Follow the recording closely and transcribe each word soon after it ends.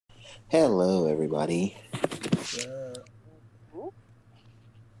Hello, everybody.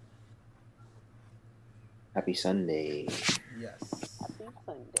 Happy Sunday. Yes. Happy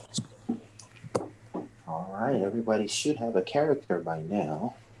Sunday. All right, everybody should have a character by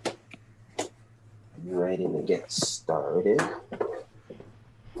now. You ready to get started?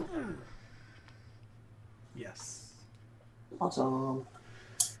 Yes. Awesome.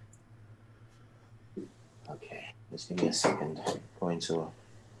 Okay, just give me a second. I'm going to a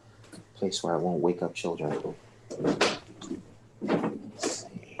place where I won't wake up children. Let's see.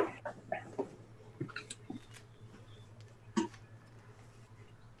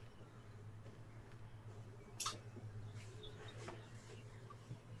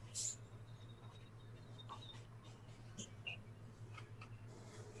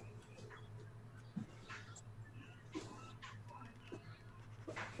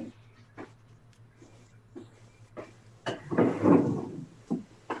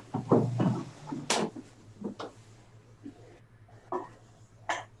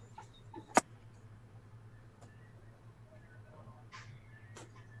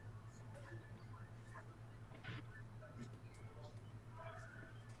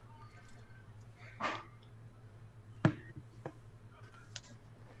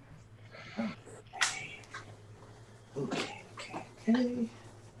 Okay.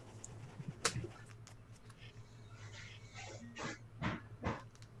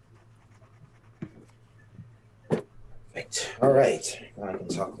 Perfect. All right. Now I can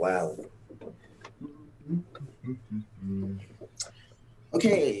talk loud.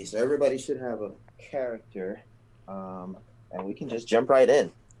 Okay, so everybody should have a character, and we can just jump right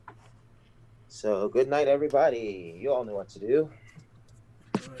in. So, good night, everybody. You all know what to do.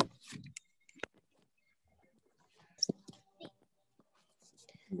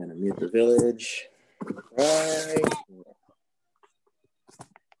 I'm gonna mute the village. Right.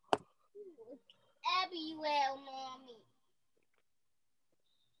 Everywhere, mommy.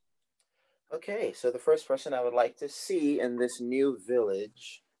 Okay, so the first person I would like to see in this new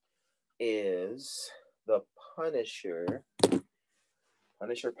village is the Punisher.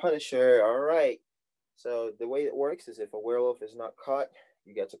 Punisher. All right. So the way it works is if a werewolf is not caught,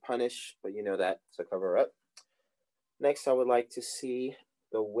 you get to punish, but you know that, so cover up. Next, I would like to see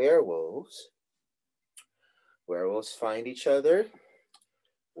the werewolves. Werewolves find each other.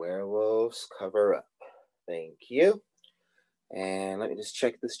 Werewolves cover up. Thank you. And let me just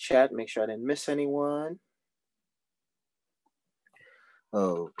check this chat, make sure I didn't miss anyone.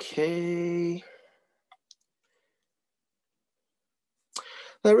 Okay.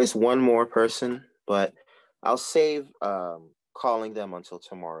 There is one more person, but I'll save calling them until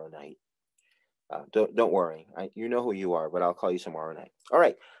tomorrow night. Don't worry. You know who you are, but I'll call you tomorrow night. All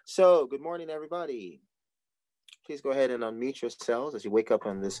right. So good morning, everybody. Please go ahead and unmute yourselves as you wake up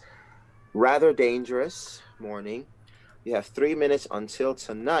on this rather dangerous morning. You have 3 minutes until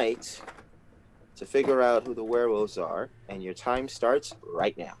tonight to figure out who the werewolves are, and your time starts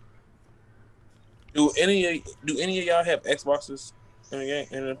right now. Do any of y'all have Xboxes in the game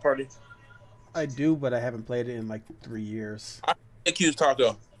in the party? I do, but I haven't played it in like 3 years. I accuse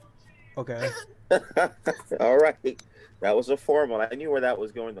Taco. Okay. All right. That was a formal. I knew where that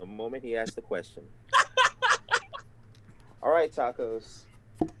was going the moment he asked the question. All right, Tacos.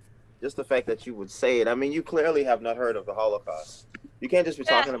 Just the fact that you would say it. I mean, you clearly have not heard of the Holocaust. You can't just be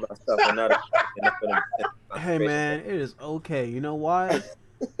talking about stuff and not. Hey, man, it is okay. You know why?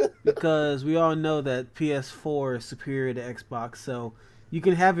 Because we all know that PS4 is superior to Xbox, so you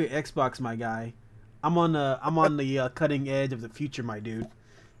can have your Xbox, my guy. I'm on the cutting edge of the future, my dude.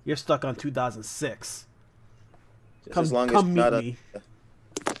 You're stuck on 2006. Come meet me.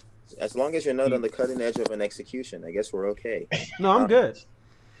 As long as you're not on the cutting edge of an execution, I guess we're okay. No, I'm good.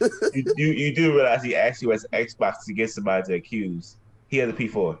 You do realize he asked you as Xbox to get somebody to accuse. He has a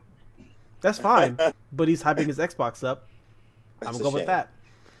P4. That's fine, but he's hyping his Xbox up. I'm going with that.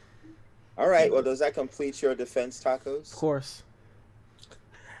 All right. Well, does that complete your defense, Tacos? Of course.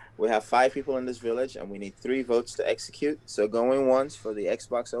 We have 5 people in this village, and we need 3 votes to execute. So going once for the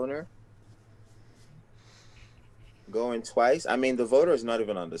Xbox owner. Going twice. I mean, the voter is not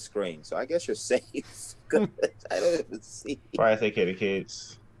even on the screen, so I guess you're safe. I don't even see. Probably take care of the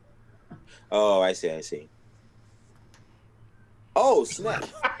kids. Oh, I see. Oh, snap.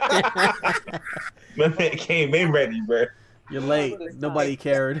 My man came in ready, bro. You're late. Nobody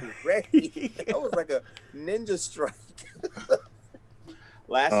cared. Ready. That was like a ninja strike.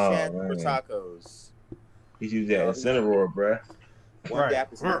 Last chance for Tacos. He's using that Incineroar, bro. One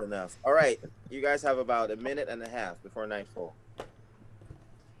gap is not enough. All right. You guys have about a minute and a half before nightfall.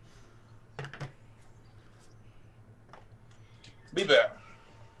 Be back.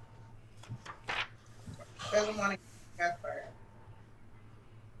 Doesn't want to get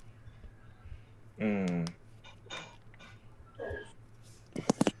Mm.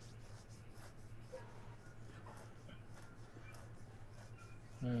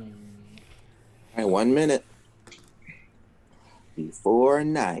 All right, 1 minute before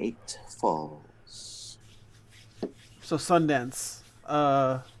night falls. So Sundance,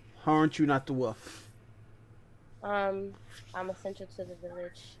 aren't you not the wolf? I'm essential to the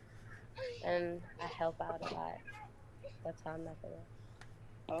village, and I help out a lot. That's how I'm not the wolf.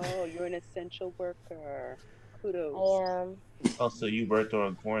 Oh, you're an essential worker. Kudos. I am. Oh, so you work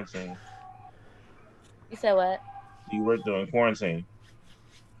during quarantine? You said what? You work during quarantine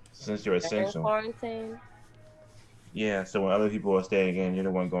since you're During essential. quarantine? Yeah. So when other people are staying in, you're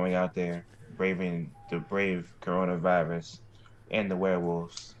the one going out there braving the brave coronavirus and the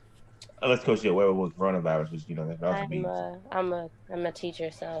werewolves. Unless, of course, you're a werewolf coronavirus, which that also means. I'm a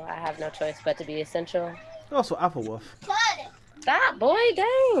teacher, so I have no choice but to be essential. Also, Alpha Wolf. Stop, boy,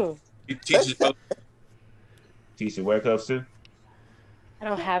 dang. You teach it. Teach your wear cups too. I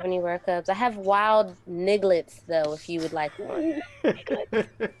don't have any workups. I have wild nigglets, though, if you would like one.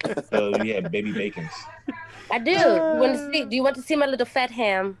 So you have baby bacons. I do. Do you want to see my little fat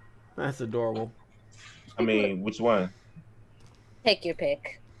ham? That's adorable. I mean, which one? Take your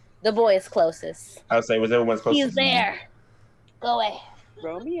pick. The boy is closest. I would say was everyone's closest. He's there. Go away.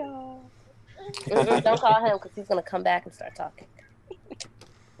 Romeo. Don't call him because he's going to come back and start talking.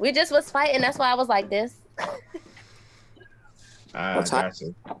 We just was fighting. That's why I was like this. Well,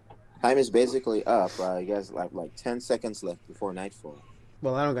 time is basically up. You guys like 10 seconds left before nightfall.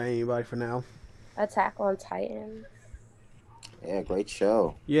 Well, I don't got anybody for now. Attack on Titan. Yeah, great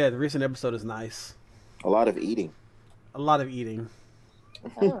show. Yeah, the recent episode is nice. A lot of eating. A lot of eating.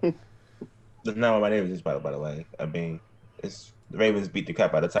 Oh. That's not what my name is, by the way. I mean, it's the Ravens beat the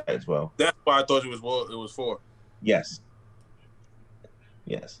crap out of Titans. Well, That's why I thought it was 4. Yes.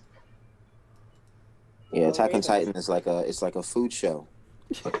 Yes. Yeah, Attack on Titan is like a food show.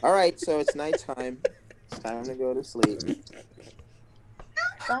 All right, so it's nighttime. It's time to go to sleep.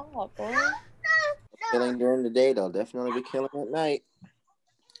 Stop, boy. Killing during the day, they'll definitely be killing at night.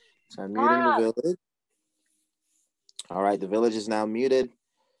 So I'm muting the village. All right, the village is now muted.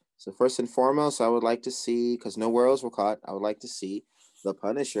 So first and foremost, I would like to see, because no werewolves were caught, I would like to see the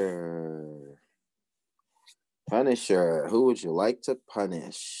Punisher. Punisher, who would you like to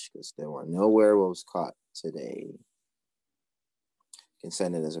punish? Because there were no werewolves caught today. You can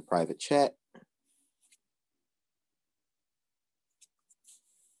send it as a private chat.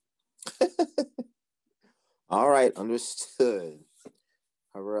 All right, understood.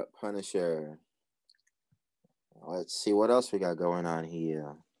 Cover up Punisher. Let's see what else we got going on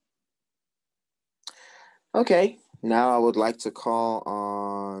here. Okay, now I would like to call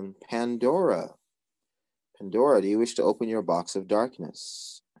on Pandora. Pandora, do you wish to open your box of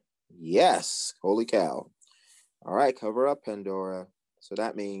darkness? Yes. Holy cow. All right, cover up, Pandora. So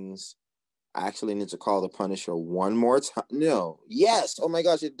that means I actually need to call the Punisher one more time. No. Yes. Oh my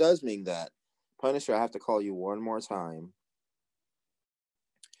gosh, it does mean that. Punisher, I have to call you one more time.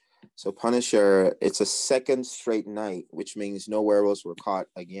 So Punisher, it's a second straight night, which means no werewolves were caught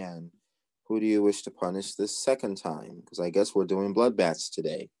again. Who do you wish to punish this second time? Because I guess we're doing bloodbaths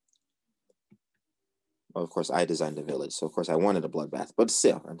today. Well, of course, I designed the village, so of course I wanted a bloodbath, but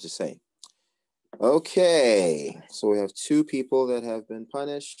still, I'm just saying. Okay, so we have 2 people that have been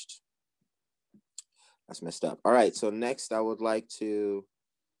punished. That's messed up. All right, so next I would like to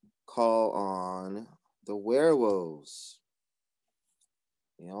call on the werewolves.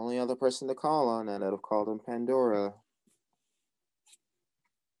 The only other person to call on, and I'd have called on Pandora.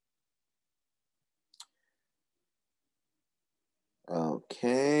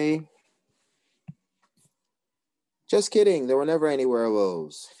 Okay. Just kidding. There were never any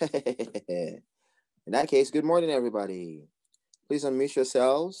werewolves. In that case, good morning, everybody. Please unmute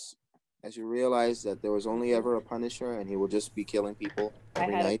yourselves as you realize that there was only ever a Punisher and he will just be killing people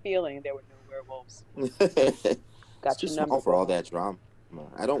every I had night. a feeling there were no werewolves. Got too small for all that drama.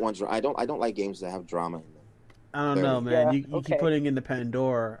 I don't want. I don't like games that have drama in them. I don't know, man. Yeah, you keep putting in the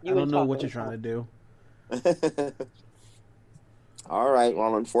Pandora. I don't know what you're trying to do. All right.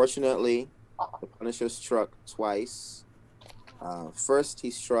 Well, unfortunately, the Punisher struck twice. First,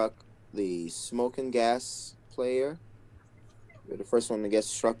 he struck the smoke and gas player. You're the first one to get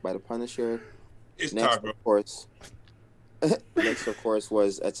struck by the Punisher. It's next, Taco. of course. Next, of course,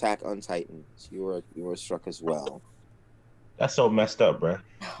 was Attack on Titans. You were struck as well. That's so messed up, bro.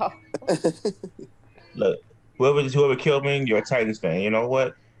 Look, whoever killed me, you're a Titans fan. You know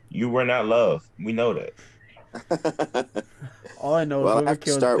what? You were not loved. We know that. All I know is well, I whoever have to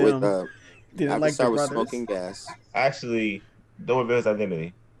killed start them. with Didn't I have to like the start with brothers. smoking gas. Actually, don't reveal his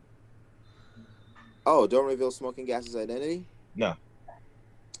identity. Oh, don't reveal smoking gas's identity? No.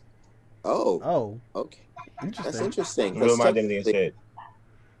 Oh. Oh, Okay. interesting. That's interesting. Reveal 'cause my identity instead.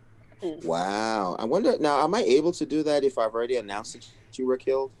 Wow. I wonder now, am I able to do that if I've already announced that you were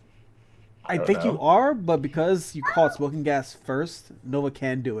killed? I don't think you know. are, but because you called smoking gas first, Nova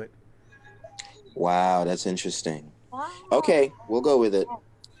can do it. Wow, that's interesting. Okay, we'll go with it.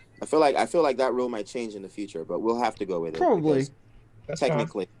 I feel like that rule might change in the future, but we'll have to go with it. Probably. Because That's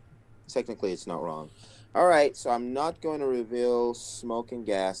technically it's not wrong. All right, so I'm not going to reveal smoking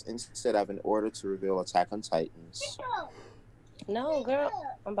gas. Instead, I've been ordered to reveal Attack on Titans. No, girl.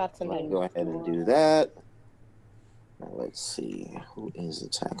 I'm about to I'm gonna name. go ahead and do that. Now let's see, who is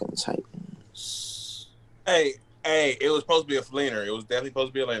Attack on Titans? Hey, it was supposed to be a fleener. It was definitely supposed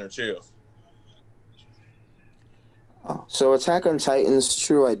to be a laner. Chill. Oh, so Attack on Titan's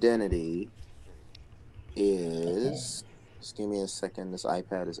true identity is. Just give me a second. This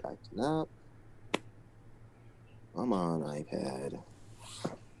iPad is acting up. Come on, iPad.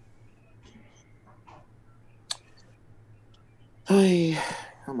 Hey,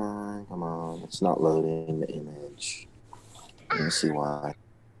 come on. It's not loading the image. Let me see why.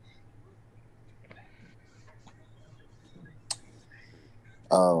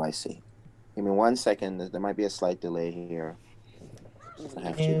 Oh, I see. Give me 1 second. There might be a slight delay here. I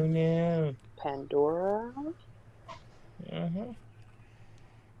have to. No. Pandora.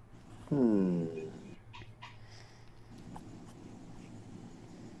 Hmm.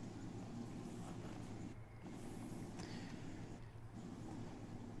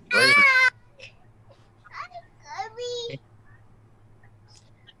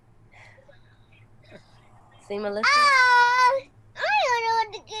 See, Melissa? I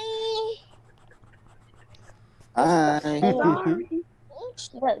don't know what to Hi.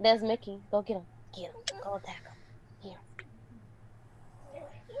 Look, there's Mickey. Go get him. Get him. Go attack him. Here.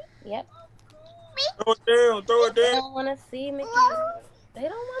 Yep. Throw it down. Throw it They down. don't want to see Mickey. They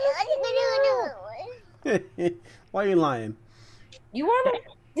don't want to see you. Why are you lying? You want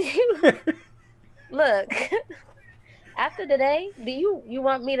to? Look. After today, do you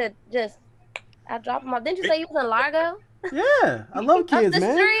want me to just? I drop them off. Didn't you say you was in Largo? Yeah, I love kids, Up the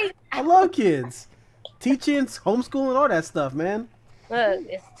man. street. I love kids. Teaching, homeschooling, all that stuff, man. Look,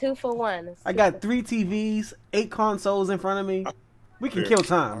 it's 2 for 1. I got 3 TVs, 8 consoles in front of me. We can kill All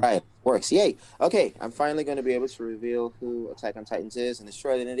time. right, works. Yay. Okay, I'm finally going to be able to reveal who Attack on Titans is, and the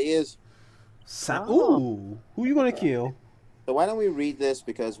true identity is. Ooh, who you gonna kill? So why don't we read this,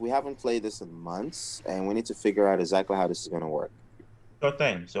 because we haven't played this in months, and we need to figure out exactly how this is going to work. Sure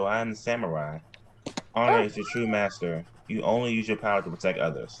thing. So I'm the samurai. Honor is your true master. You only use your power to protect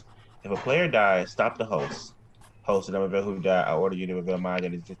others. If a player dies, stop the host. Host, and then reveal who died. I order you to reveal my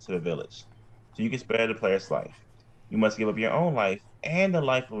identity to the village, so you can spare the player's life. You must give up your own life and the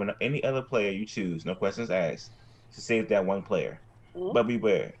life of any other player you choose, no questions asked, to save that one player. But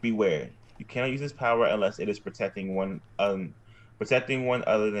beware. You cannot use this power unless it is protecting one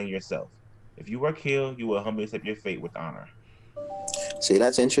other than yourself. If you are killed, you will humbly accept your fate with honor. See,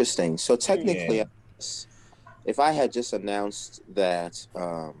 that's interesting. So technically, Yeah. if I had just announced that,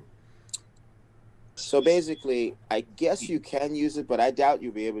 so basically, I guess you can use it, but I doubt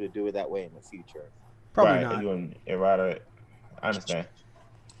you'll be able to do it that way in the future. Probably Right, not. you and errata. I understand.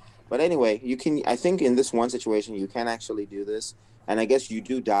 But anyway, you can. I think in this one situation, you can actually do this, and I guess you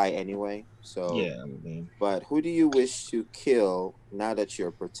do die anyway. So Yeah, I mean, But who do you wish to kill now that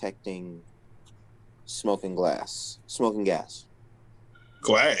you're protecting smoking gas?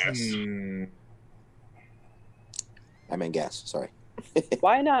 Glass. I meant gas. Sorry.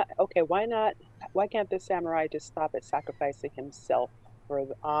 Why not? Okay, why not? Why can't the samurai just stop at sacrificing himself for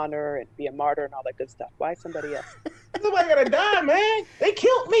the honor and be a martyr and all that good stuff? Why somebody else? somebody gotta die, man. They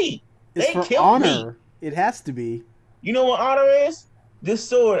killed me. It's They for killed honor. me. It has to be. You know what honor is? This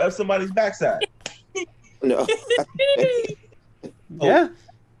sword up somebody's backside. No. Yeah.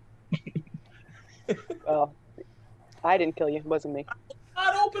 Well, I didn't kill you. It wasn't me.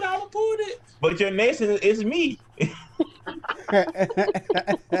 I'd open, I would put it. But your nation is me.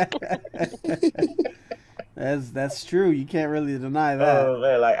 That's true. You can't really deny that. Oh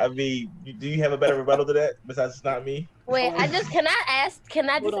man, like I mean, do you have a better rebuttal to that besides it's not me? Wait, can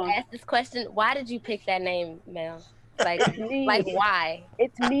I Hold on. ask this question? Why did you pick that name, Mel? Like, Me. like why?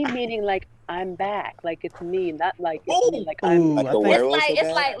 It's me meaning like I'm back. Like it's me, not like it's me. Like I'm. Ooh, Like I the think werewolf It's so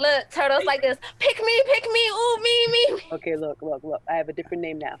bad? like, look, Turtle's like this. Pick me, ooh, me. Okay, look. I have a different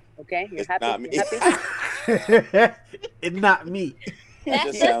name now. Okay, you're It's happy. not me. You're happy? it's not me. That That's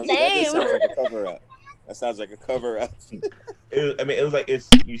just the sounds name. like a cover up. That sounds like a cover up. It was like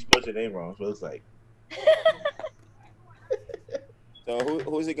you spelled your name wrong. So it's like. So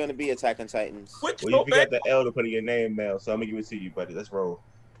who's it gonna be? Attack on Titans. Well, you forgot the L to put in your name, Mel. So I'm gonna give it to you, buddy. Let's roll.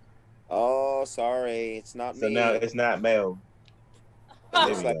 Oh, sorry, it's not me. So now it's not Mel. It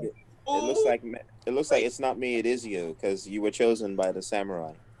looks like it's not me. It is you because you were chosen by the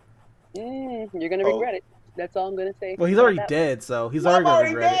samurai. You're gonna regret it. That's all I'm gonna say. Well, he's already dead, so he's already gonna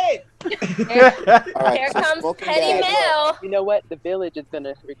regret it. All right, Here so comes Petty Mel. You know what? The village is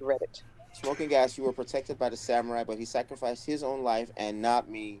gonna regret it. Smoking Gas, you were protected by the samurai, but he sacrificed his own life and not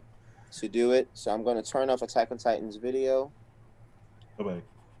me to do it. So I'm going to turn off Attack on Titan's video. Okay.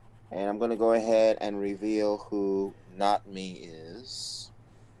 And I'm going to go ahead and reveal who not me is.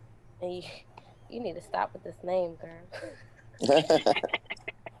 You need to stop with this name, girl.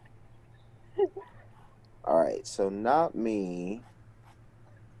 All right, so not me.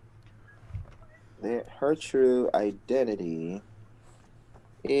 Her true identity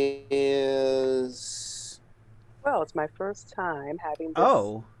is... Well, it's my first time having this.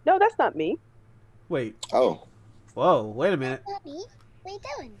 Oh. No, that's not me. Wait. Oh. Whoa, wait a minute. Not me. What are you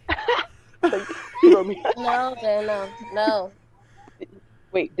doing? No.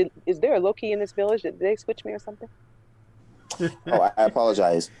 Wait, is there a Loki in this village? Did they switch me or something? Oh, I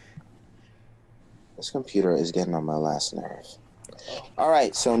apologize. This computer is getting on my last nerve. All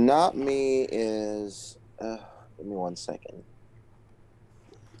right, so not me is... give me 1 second.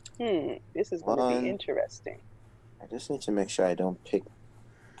 This is going to be interesting. I just need to make sure I don't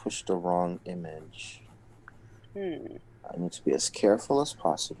push the wrong image. I need to be as careful as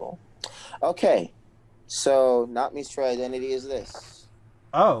possible. Okay, so not me's true identity is this.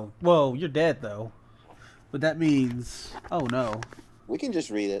 Oh, well, you're dead though. But that means, oh no. We can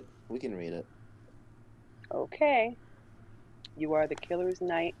just read it. We can read it. Okay. You are the Killer's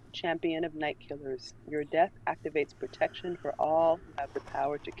Knight, champion of night killers. Your death activates protection for all who have the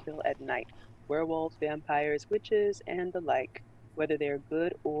power to kill at night. Werewolves, vampires, witches, and the like, whether they are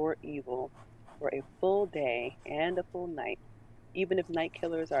good or evil, for a full day and a full night. Even if night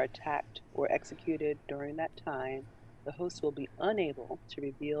killers are attacked or executed during that time, the host will be unable to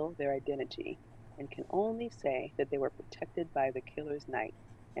reveal their identity and can only say that they were protected by the Killer's Knight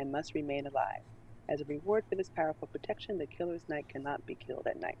and must remain alive. As a reward for this powerful protection, the Killer's Knight cannot be killed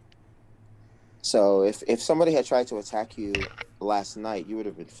at night. So if somebody had tried to attack you last night, you would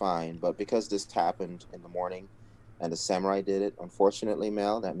have been fine. But because this happened in the morning and the samurai did it, unfortunately,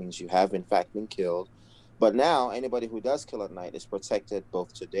 Mel, that means you have in fact been killed. But now anybody who does kill at night is protected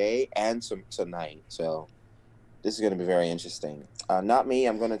both today and tonight. So this is going to be very interesting. Not me.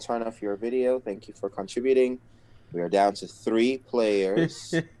 I'm going to turn off your video. Thank you for contributing. We are down to 3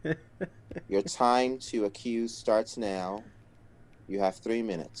 players. Your time to accuse starts now. You have 3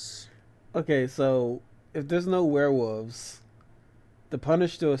 minutes. Okay, so if there's no werewolves, the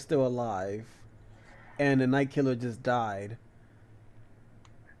Punisher is still alive, and the Night Killer just died.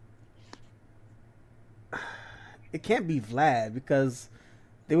 It can't be Vlad because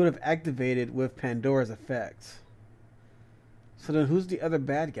they would have activated with Pandora's effect. So then who's the other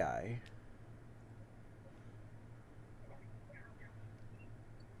bad guy?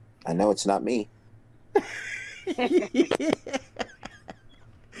 I know it's not me.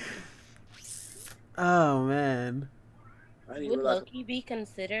 Oh, man. Would Loki be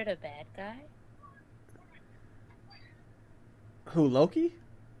considered a bad guy? Who, Loki?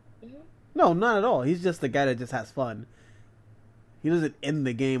 Mm-hmm. No, not at all. He's just the guy that just has fun. He doesn't end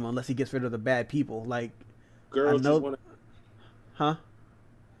the game unless he gets rid of the bad people. Like, girls just want to... Huh?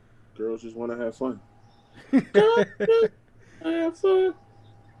 Girls just want to have fun. Girls just have fun.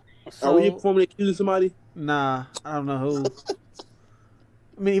 So, are we formally accusing somebody? Nah, I don't know who.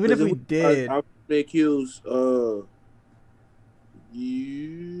 I mean, even if we did... I accuse you.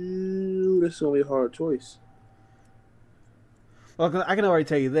 That's going to be a hard choice. Well, I can already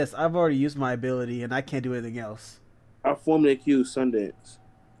tell you this. I've already used my ability, and I can't do anything else. I formally accuse Sundance.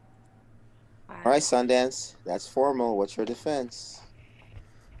 All right, Sundance. That's formal. What's your defense?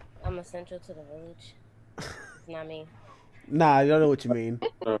 I'm essential to the village. It's not me. Nah, I don't know what you mean.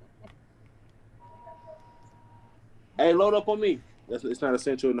 Hey, load up on me. It's not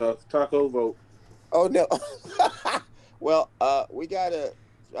essential enough. Taco, vote. Oh, no. Well, we got to...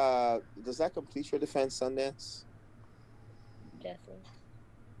 does that complete your defense, Sundance? Jesse.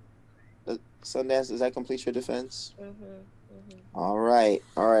 Sundance, does that complete your defense? Mm-hmm. Mm-hmm. All right.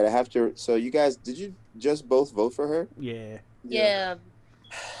 I have to... So you guys, did you just both vote for her? Yeah.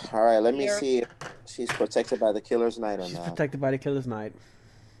 All right, let me see if she's protected by the Killer's Knight or She's not. protected by the Killer's Knight.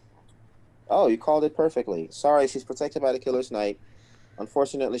 Oh, you called it perfectly. Sorry, she's protected by the Killer's Knight.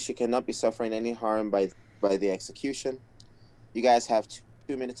 Unfortunately, she cannot be suffering any harm by the execution. You guys have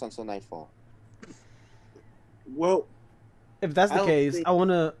 2 minutes until nightfall. Well, If that's I the don't case, think- I want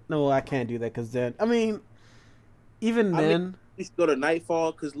to. No, I can't do that because then. I mean, even then. we should go to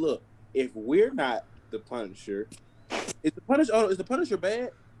nightfall because look, if we're not the Punisher, is the Punisher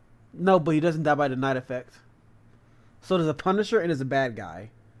bad? No, but he doesn't die by the night effect. So there's a Punisher and there's a bad guy.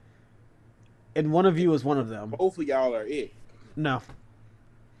 And one of you is one of them. Both of y'all are it. No.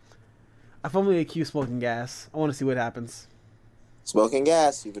 I formally accuse smoking gas. I want to see what happens. Smoking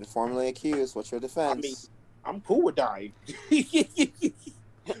gas. You've been formally accused. What's your defense? I mean, I'm cool with dying.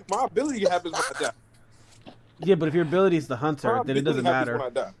 My ability happens when I die. Yeah, but if your ability is the hunter, My then it doesn't ability happens matter.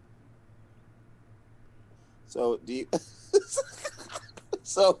 when I die. So do you?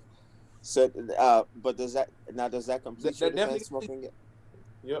 But does that complete your That defense? definitely- Smoking gas.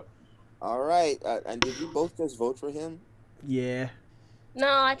 Yep. All right. And did you both just vote for him? Yeah. No,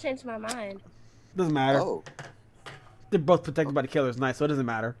 I changed my mind. Doesn't matter. Oh, They're both protected by the killer's knife, so it doesn't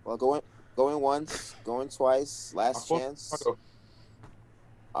matter. well, going once, going twice. Last chance. Taco.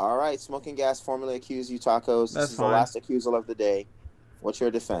 All right. Smoking gas formally accused you, Tacos. This That's is fine. the last accusal of the day. What's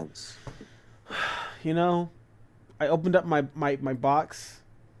your defense? You know, I opened up my box.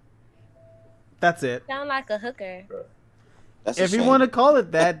 That's it. Sound like a hooker. That's a If you shame. want to call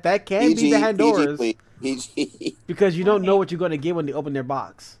it that, that can be behind doors. please. PG. Because you don't know what you're going to get when they open their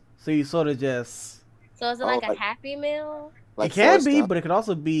box. So you sort of just... So is it Oh, like a like- Happy Meal? Like it can Forrest be, Gump. but it could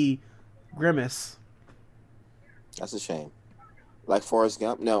also be Grimace. That's a shame. Like Forrest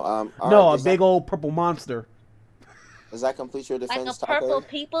Gump. No. All No, right, a big old purple monster. Does that complete your Like defense, a purple Taco?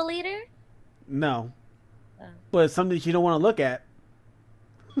 people eater? No. Oh. But it's something that you don't want to look at.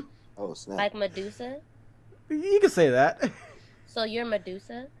 Oh snap! Like Medusa? You can say that. So you're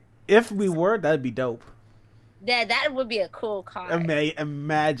Medusa? If we were, that'd be dope. That would be a cool card.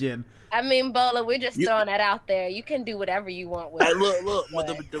 Imagine. I mean, Bola, we're just You- throwing that out there. You can do whatever you want with Hey, it. look,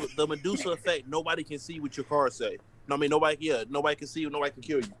 with the Medusa effect, nobody can see what your cards say. No, I mean, nobody can see you, nobody can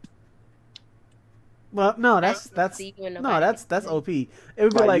kill you. Well, no, that's See you and no, nobody that's can OP. It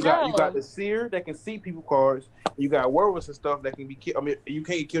would be like you got the seer that can see people cards. You got werewolves and stuff that can be killed. I mean, you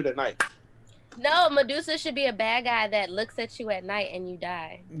can't get killed at night. No, Medusa should be a bad guy that looks at you at night and you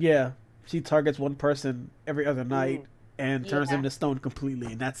die. yeah, she targets one person every other night and turns Yeah. them to stone completely,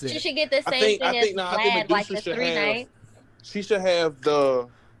 and that's She it. should get the I same think- I thing think- as no, I think Vlad, like Medusa the should 3 have- nights. She should have the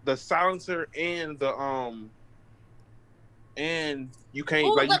silencer and and you can't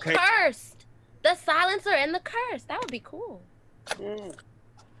Ooh, like the you can't. cursed. The silencer and the curse. That would be cool. Mm.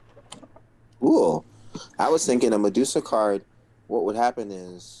 Cool. I was thinking a Medusa card. What would happen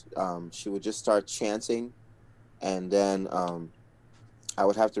is she would just start chanting, and then I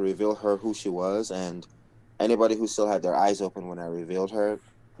would have to reveal her who she was, and anybody who still had their eyes open when I revealed her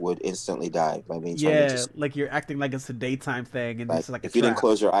would instantly die by being turned Yeah, into like you're acting like it's a daytime thing, and it's like a if you didn't trap.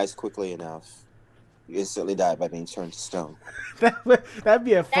 close your eyes quickly enough, you instantly die by being turned to stone. That'd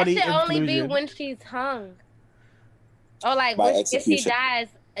be a That funny should only be inclusion. when she's hung. Or like By if she execution. dies.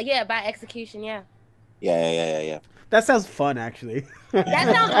 Yeah, by execution, yeah. Yeah. That sounds fun, actually. That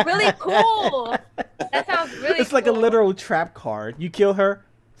sounds really cool. That sounds really It's like a cool. literal trap card. You kill her,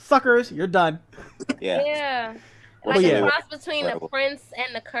 suckers, you're done. Yeah. Yeah. Well, Like yeah. a cross between the Werewolf. prince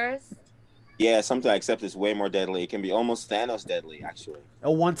and the curse. Yeah, something except it's way more deadly. It can be almost Thanos deadly, actually.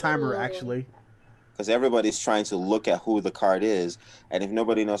 A one-timer, Ooh. actually. Because everybody's trying to look at who the card is, and if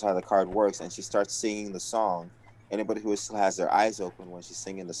nobody knows how the card works, and she starts singing the song, anybody who still has their eyes open when she's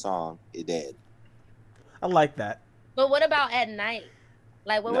singing the song, is dead. I like that. But what about at night?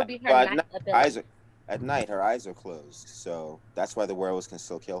 Like what would be her Well, night ability? at night, her eyes are closed, so that's why the werewolves can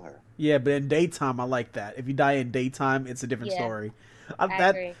still kill her. Yeah, but in daytime, I like that. If you die in daytime, it's a different Yeah. story. I That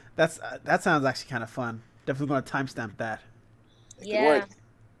agree. that sounds actually kind of fun. Definitely going to timestamp that. It Yeah. could work.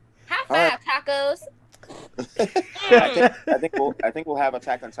 High five, tacos. I think we'll have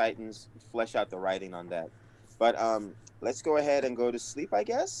Attack on Titans flesh out the writing on that. But let's go ahead and go to sleep, I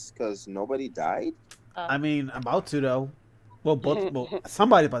guess, because nobody died. I mean, I'm about to though. Well,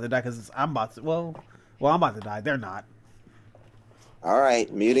 somebody's about to die because I'm about to. Well, I'm about to die. They're not. All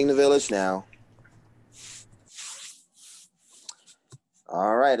right, muting the village now.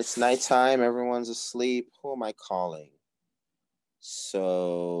 All right, it's nighttime. Everyone's asleep. Who am I calling?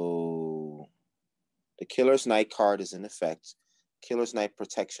 So the Killer's Night card is in effect. Killer's Night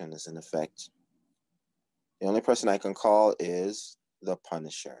protection is in effect. The only person I can call is the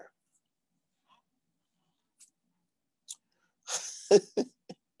Punisher.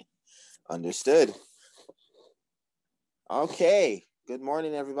 Understood. Okay. Good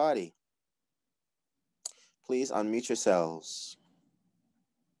morning, everybody. Please unmute yourselves.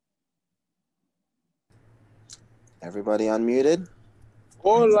 Everybody unmuted?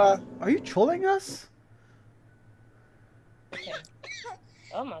 Hola. Are you trolling us? Okay.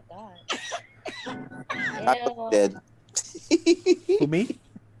 Oh my god. Taco's dead. Who, me?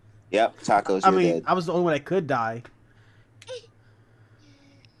 Yep, Tacos, I you're mean, dead. I was the only one that could die.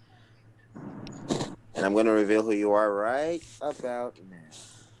 And I'm going to reveal who you are right about now.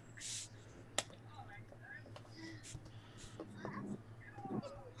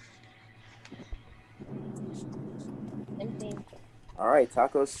 Empty. All right,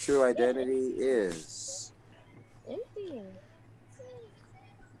 Taco's true identity is... Empty.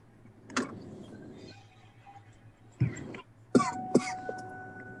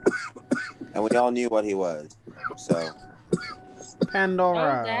 And we all knew what he was. So, Don't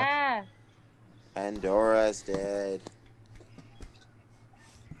Pandora. die. Pandora's dead.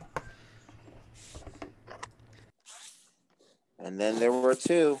 And then there were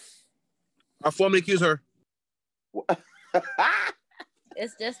two. I formally accuse her.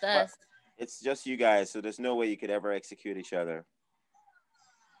 It's just us. It's just you guys, so there's no way you could ever execute each other.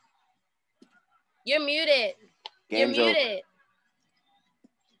 You're muted. Game's You're over. muted.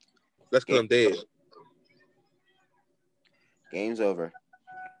 That's because I'm dead. Game's over.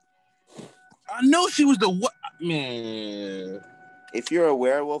 I knew she was the what? Man. If you're a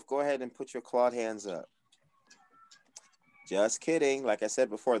werewolf, go ahead and put your clawed hands up. Just kidding. Like I said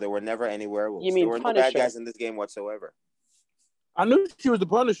before, there were never any werewolves. You mean there were no bad Punisher? guys in this game whatsoever. I knew she was the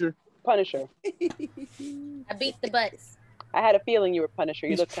Punisher. Punisher. I beat the butts. I had a feeling you were Punisher.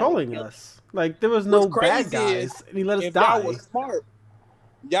 You He's look trolling us. Like, there was no What's bad crazy guys, is, and he let us if die. y'all was smart,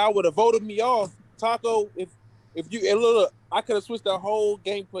 y'all would have voted me off. Taco, if you and look, I could have switched the whole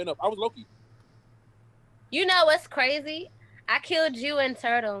game plan up. I was Loki. You know what's crazy? I killed you and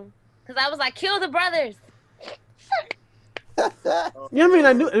Turtle. Because I was like, kill the brothers. Yeah, I mean,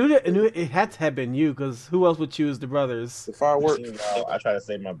 I knew it had to have been you, because who else would choose the brothers? The fireworks. Meanwhile, I try to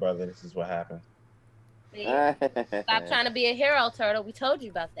save my brother. This is what happened. See? Stop trying to be a hero, Turtle. We told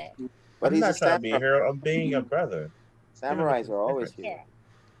you about that. But I'm he's not a trying to be a samurai. hero. I'm being a brother. Samurais are always here.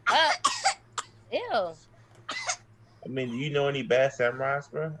 Ew. I mean, do you know any bad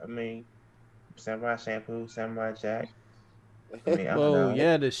samurais, bro? I mean, Samurai Shampoo, Samurai Jack. I mean, I don't Oh, know.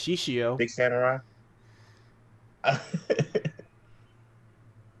 yeah, the Shishio. Big Samurai.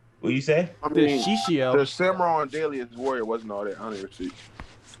 What you say? I The mean, Shishio. the Samurai on Dailiest Warrior wasn't all that. I don't even see.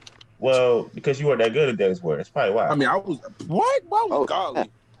 Well, because you weren't that good at Days War. That's probably why. I mean, I was what? Why was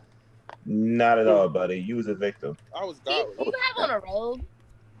godly? Not at all, buddy. You was a victim. I was You godly. have on a robe.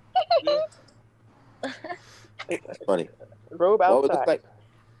 That's funny. Robe Well, it outside.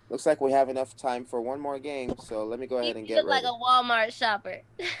 looks like we have enough time for one more game, so let me go ahead and You get look ready. like a Walmart shopper.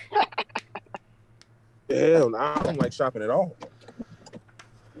 Hell, no, I don't like shopping at all.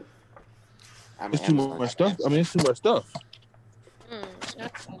 I'm It's too Amazon. much stuff. I mean, it's too much stuff.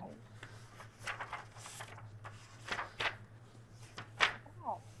 That's fine.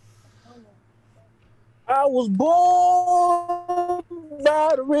 I was born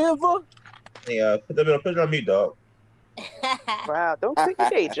by the river. Hey, put it on mute, dog. Wow, don't quit your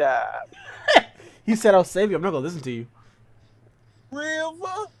day job. He said, I'll save you. I'm not going to listen to you.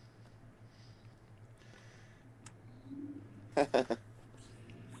 River.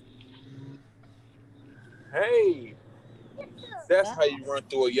 Hey, that's how you run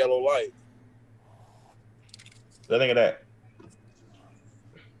through a yellow light. So think of that.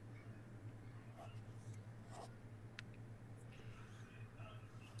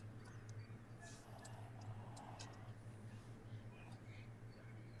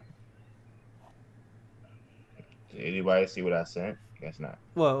 Did anybody see what I sent? Guess not.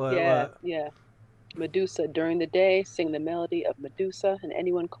 What? Yeah. Medusa. During the day, sing the melody of Medusa, and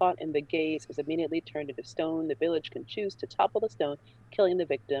anyone caught in the gaze is immediately turned into stone. The village can choose to topple the stone, killing the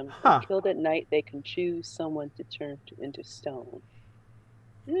victim. Huh. When killed at night, they can choose someone to turn into stone.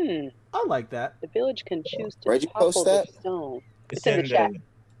 I like that. The village can choose to Where'd you topple post the that? stone. It's in the chat.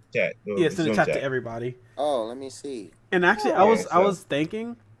 Chat. Yeah, send a chat to everybody. Oh, let me see. And actually, Yeah, I was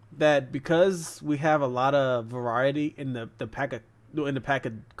thinking that because we have a lot of variety in the pack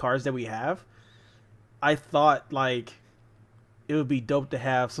of cards that we have, I thought like it would be dope to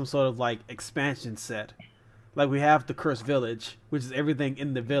have some sort of like expansion set. Like we have the Cursed Village, which is everything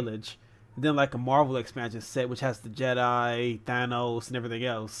in the village, and then like a Marvel expansion set, which has the Jedi, Thanos, and everything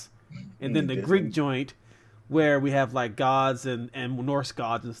else, and then the Greek joint, where we have like gods and Norse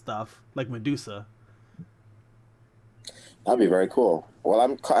gods and stuff, like Medusa. That'd be very cool. Well,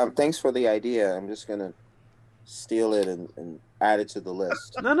 I'm thanks for the idea. I'm just gonna steal it and add it to the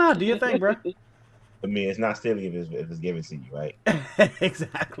list. No, do your thing, bro. I mean, it's not stealing if it's given to you, right?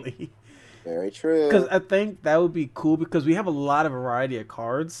 Exactly. Very true. Because I think that would be cool because we have a lot of variety of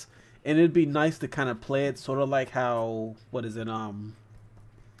cards, and it'd be nice to kind of play it sort of like how what's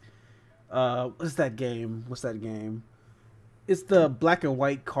that game? What's that game? It's the black and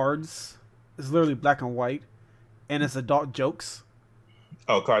white cards. It's literally black and white, and it's adult jokes.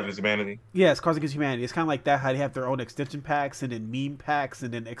 Oh, Cards Against Humanity. Yeah, it's Cards Against Humanity. It's kind of like that. How they have their own extension packs and then meme packs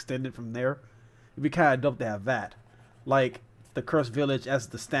and then extend it from there. It'd be kind of dope to have that, like the Cursed Village as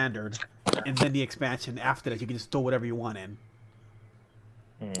the standard, and then the expansion after that. You can just throw whatever you want in.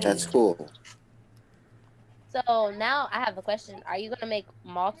 That's cool. So now I have a question. Are you gonna make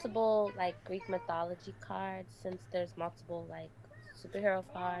multiple like Greek mythology cards since there's multiple like superhero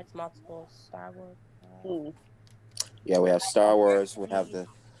cards, multiple Star Wars cards? Yeah, we have Star Wars. We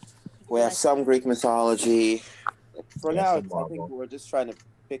have some Greek mythology. For now, I think we're just trying to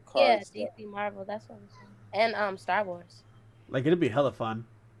pick cards. Yeah, DC, Marvel. That's what I'm saying. And Star Wars. Like it'd be hella fun.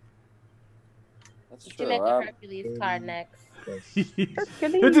 That's You true. make a Hercules card next.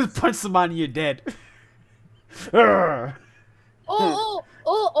 You just punch somebody and you're dead. Or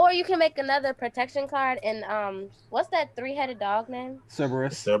you can make another protection card and what's that 3-headed dog name?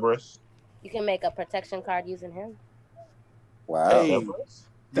 Cerberus. You can make a protection card using him. Wow. Hey,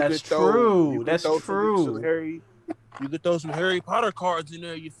 That's true. That's true. You could throw some Harry Potter cards in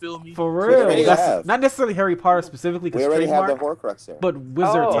there. You feel me? For real. already That's have. not necessarily Harry Potter specifically, We because already have the trademark, Horcrux there. but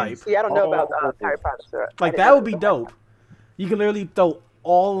wizard type. See, I don't know about Harry Potter. Sir. Like that would be dope. You can literally throw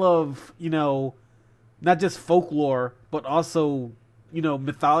all of, not just folklore, but also,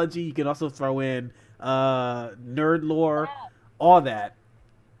 mythology. You can also throw in nerd lore, all that.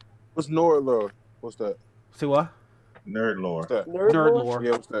 What's nerd lore? What's that? See what? Nerd lore. What's that? Nerd lore.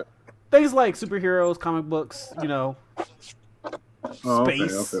 Yeah, what's that? Things like superheroes, comic books, Oh,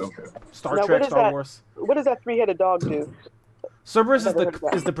 space, okay. Star Now, Trek, what is Star that? Wars. What does that 3-headed dog do? Cerberus Never heard of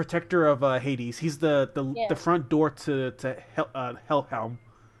that. is the protector of Hades. He's the front door to Helhelm.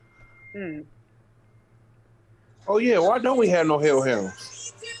 Oh yeah, why don't we have no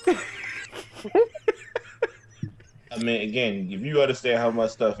hellhounds? I mean, again, if you understand how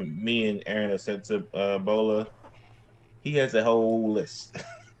much stuff me and Aaron have sent to Bola, he has a whole list.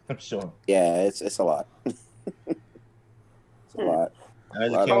 I'm sure. Yeah, it's a lot. It's a lot. I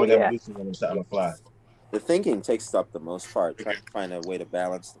just can't wait to do something on the fly. The thinking takes up the most part. Trying to find a way to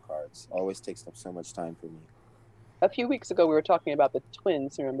balance the cards always takes up so much time for me. A few weeks ago, we were talking about the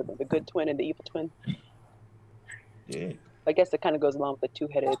twins. Remember the good twin and the evil twin? Yeah. I guess it kind of goes along with the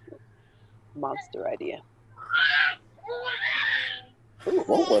 2-headed monster idea. Ooh,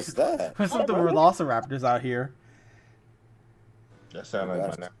 what was that? There's some velociraptors out here. That sounds like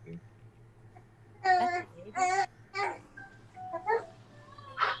my napkin.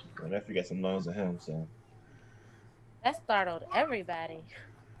 My nephew got some loans of him, so. That startled everybody.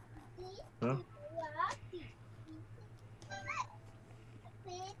 Huh?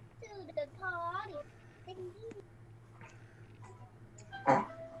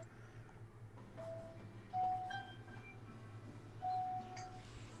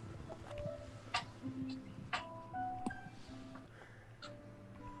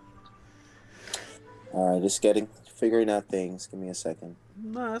 All right, just figuring out things. Give me a second.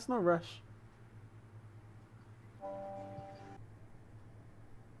 No, that's no rush.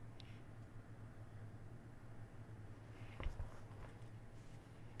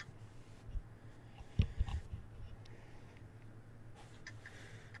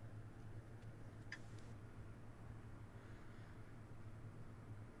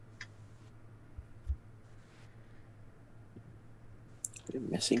 Are you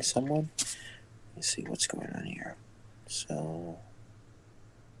missing someone? Let's see what's going on here. So,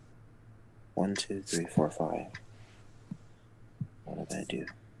 1, 2, 3, 4, 5. What did I do?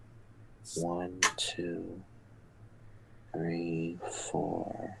 1, 2, 3,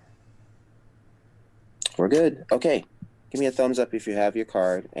 4. We're good. Okay. Give me a thumbs up if you have your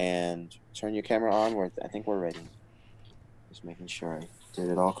card and turn your camera on. I think we're ready. Just making sure I did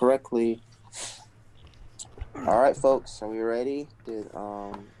it all correctly. All right, folks. Are we ready?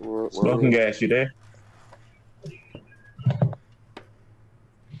 Smoking gas, you there?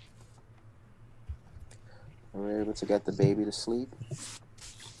 Are we able to get the baby to sleep?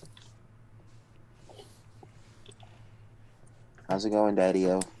 How's it going,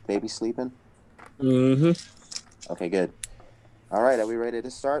 Daddy-O? Baby sleeping? Mm-hmm. Okay, good. All right, are we ready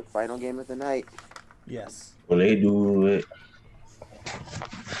to start? Final game of the night. Yes. Well, they do it.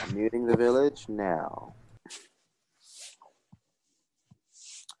 Muting the village now.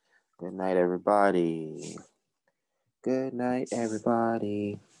 Good night, everybody. Good night,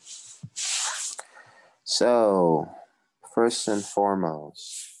 everybody. So, first and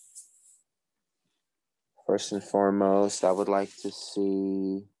foremost, First and foremost, I would like to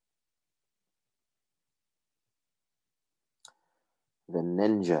see the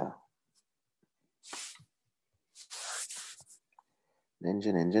ninja.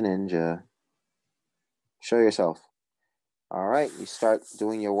 Ninja. Show yourself. All right, you start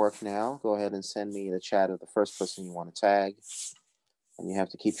doing your work now. Go ahead and send me the chat of the first person you want to tag. And you have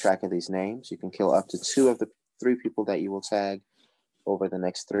to keep track of these names. You can kill up to 2 of the 3 people that you will tag over the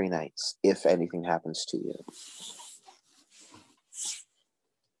next 3 nights, if anything happens to you.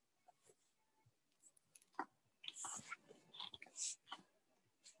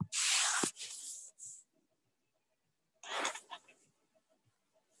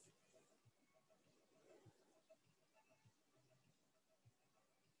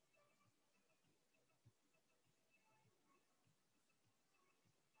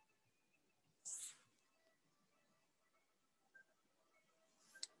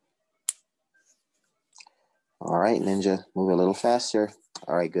 All right, Ninja, move a little faster.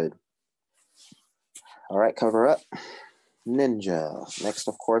 All right, good. All right, cover up. Ninja. Next,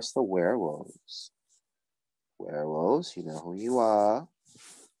 of course, the werewolves. Werewolves, you know who you are.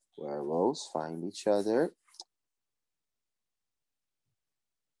 Werewolves, find each other.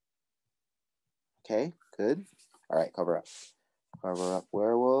 Okay, good. All right, cover up. Cover up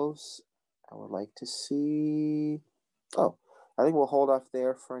werewolves. I would like to see... Oh, I think we'll hold off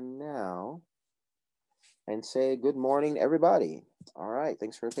there for now and say good morning, everybody. All right,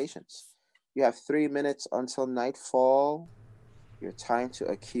 thanks for your patience. You have 3 minutes until nightfall. Your time to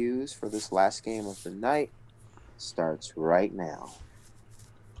accuse for this last game of the night starts right now.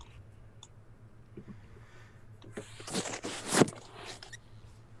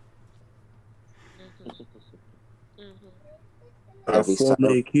 I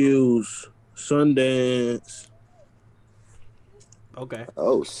formally accuse Sundance. Okay.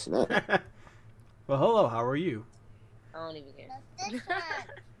 Oh, snap. Well, hello, how are you? I don't even care. This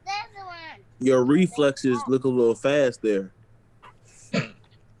one. Your reflexes look a little fast there.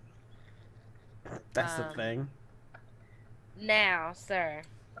 That's the thing. Now, sir,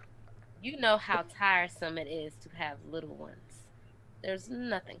 you know how tiresome it is to have little ones. There's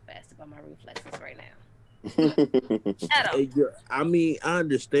nothing fast about my reflexes right now. At all. Hey, I mean, I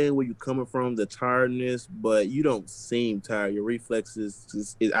understand where you're coming from, the tiredness, but you don't seem tired. Your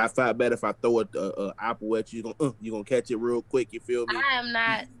reflexes, I fight better if I throw a apple at you. You're gonna catch it real quick. You feel me? I am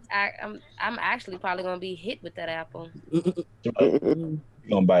not. I'm actually probably gonna be hit with that apple. You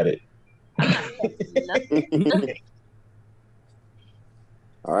gonna bite it?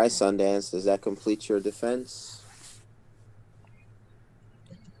 All right, Sundance, does that complete your defense?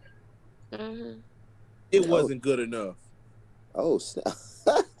 Mm-hmm. It wasn't good enough. Oh, snap.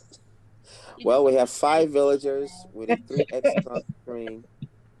 Well, we have 5 villagers. We need 3 X's on the screen.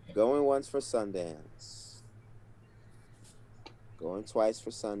 Going once for Sundance. Going twice for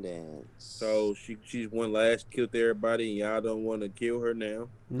Sundance. So she's one last, killed everybody, and y'all don't want to kill her now?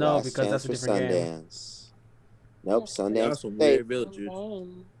 No, Last because that's a chance different for game. Sundance. Nope, Y'all Sundance. some Hey, weird villagers.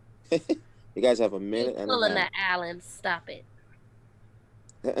 you guys have a minute and a Pulling the half. Allen, stop it.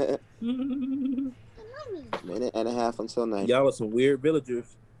 Minute and a half until night. Y'all are some weird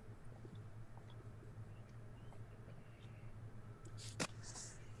villagers.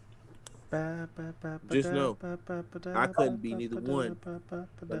 Just know, I couldn't be neither one.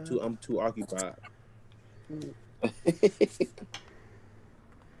 I'm too occupied.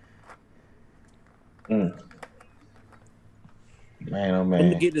 Man, oh Let man.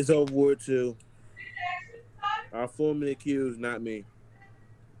 me get this over with too. Our formally accused, not me.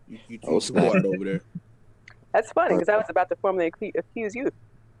 You too hard over there. That's funny because I was about to formally accuse you.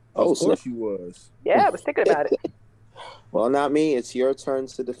 Of course you was. Yeah, I was thinking about it. Well, not me. It's your turn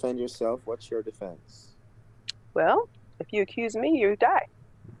to defend yourself. What's your defense? Well, if you accuse me, you die.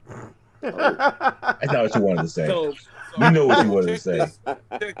 That's not what you wanted to say. So You know what you wanted to say.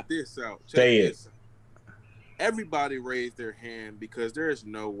 Check this out. Say it. Everybody raised their hand because there is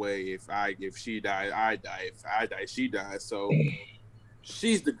no way if she died, I die. If I die, she dies. So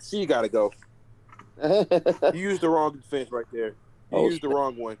she gotta go. You used the wrong defense right there. You used the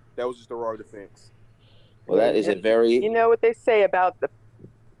wrong one. That was just the wrong defense. Well, that is a very... You know what they say about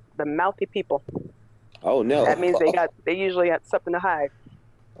the mouthy people. Oh, no. That means they usually got something to hide.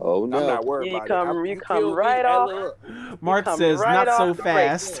 Oh, no. I'm not worried about it. You come right off. Mark says, right not so off the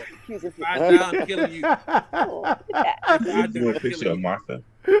fast. I'm down killing you. Oh, look at that. Do a picture of Martha.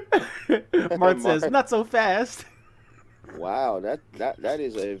 Mark says, not so fast. Wow, that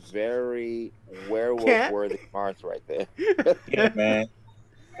is a very werewolf-worthy Marth right there. Yeah, man.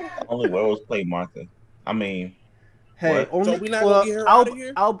 Only werewolves play Martha. I mean, Hey, What? only So we not gonna get her I'll, out of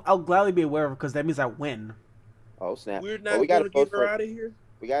here? I'll gladly be aware of it because that means I win. Oh snap! We're Well, not we got gonna to vote get her for. out of here?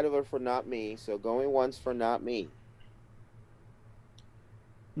 We got to vote for not me. So going once for not me.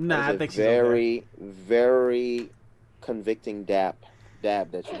 Nah, That I is think a she's over there. very, very convicting dab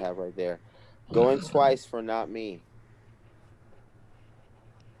that you have right there. Going twice for not me.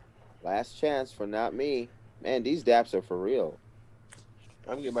 Last chance for not me. Man, these daps are for real.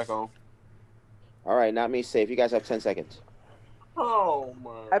 I'm gonna get back on. All right, not me safe. You guys have 10 seconds. Oh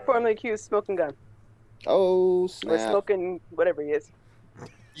my. I formally accuse smoking gun Oh or snap! smoking whatever he is.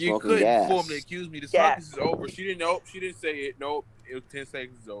 You Smoking couldn't gas. formally accuse me. The Gas. circus is over. She didn't. Nope. She didn't say it. Nope. It was 10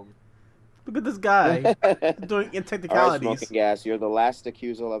 seconds. It's over. Look at this guy doing All right, technicalities. smoking gas. You're the last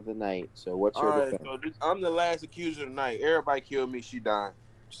accusal of the night. So what's All your right. defense? So I'm the last accuser tonight. Everybody killed me. She died.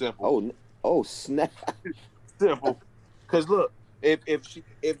 Simple. Oh snap! Simple. Cause look, if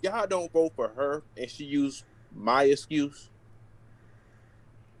y'all don't vote for her and she used my excuse,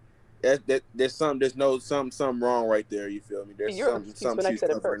 there's something wrong right there. You feel me? There's Your excuse when I she's said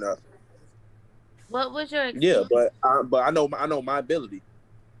it covering first. up. What was your excuse? Yeah, but I know my ability.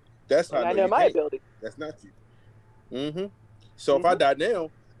 That's how And I I know you my can't. ability. That's not you. Mm-hmm. So if I die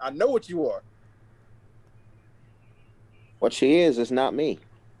now, I know what you are. What she is not me.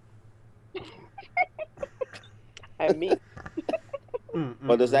 And me.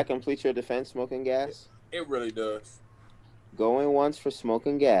 Well, does that complete your defense, smoking gas? It really does. Going once for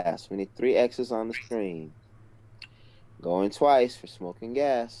smoking gas. We need 3 X's on the screen. Going twice for smoking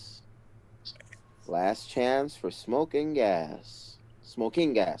gas. Last chance for smoking gas.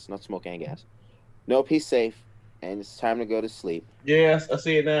 Smoking gas, not smoking gas. Nope, he's safe. And it's time to go to sleep. Yes, I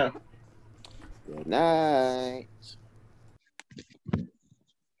see it now. Good night.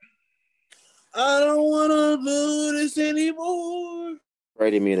 I don't want to do this anymore.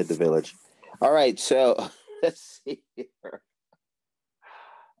 Already muted the village. All right, so let's see here.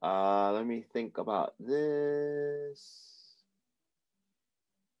 Let me think about this.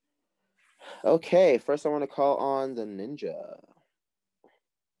 Okay, first I want to call on the ninja.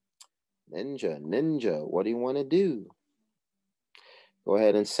 Ninja, what do you want to do? Go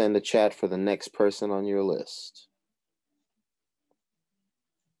ahead and send a chat for the next person on your list.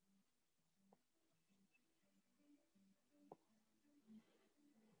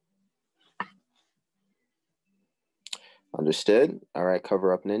 Understood. All right,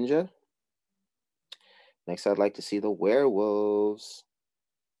 cover up ninja. Next, I'd like to see the werewolves.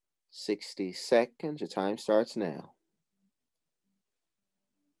 60 seconds. Your time starts now.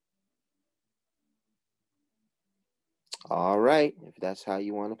 All right, if that's how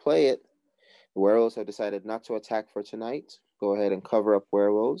you want to play it. The werewolves have decided not to attack for tonight. Go ahead and cover up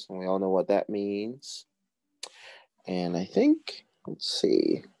werewolves, and we all know what that means. And I think, let's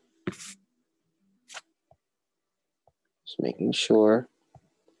see. Just making sure.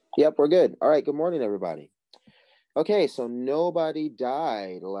 Yep, we're good. All right, good morning, everybody. Okay, so nobody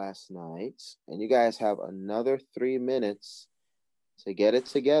died last night, and you guys have another 3 minutes to get it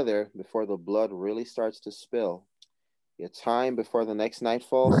together before the blood really starts to spill. Your time before the next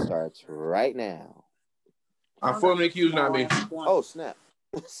nightfall starts right now. I'm formally accused, not me. Oh, snap.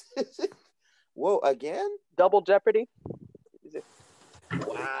 Whoa, again? Double jeopardy.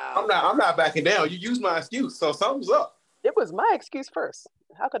 Wow. I'm not backing down. You used my excuse, so something's up. It was my excuse first.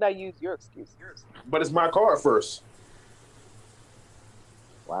 How could I use your excuse? But it's my card first.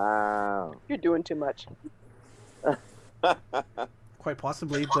 Wow. You're doing too much. Quite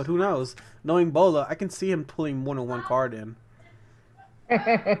possibly, but who knows? Knowing Bola, I can see him pulling more than one card in.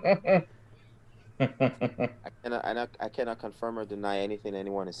 I cannot confirm or deny anything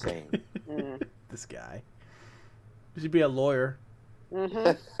anyone is saying. This guy. You should be a lawyer.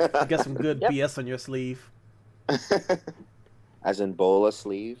 Mm-hmm. Get some good Yep. BS on your sleeve. As in Bola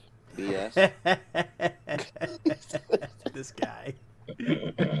sleeve, BS. This guy.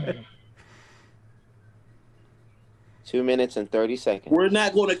 2 minutes and 30 seconds. We're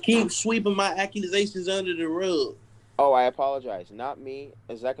not going to keep sweeping my accusations under the rug. Oh, I apologize. Not me.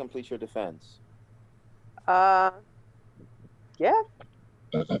 Does that complete your defense? Yeah.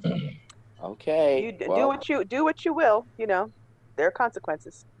 Okay. You well, do what you will. You know, there are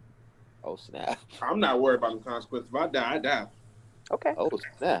consequences. Oh, snap. I'm not worried about the consequences. If I die, I die. Okay. Oh,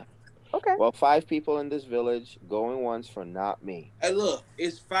 snap. Okay. Well, 5 people in this village going once for not me. Hey, look,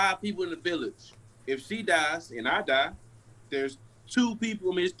 it's 5 people in the village. If she dies and I die, there's 2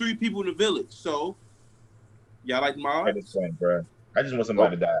 people. I mean, it's 3 people in the village. So, y'all like my At this point, bro, I just want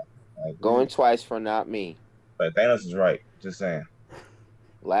somebody to die. Like, Going twice for not me. But Thanos is right. Just saying.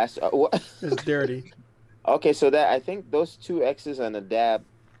 Last. What? It's dirty. Okay, so that I think those 2 X's and a dab,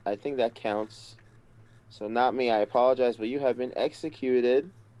 I think that counts So not me. I apologize, but you have been executed.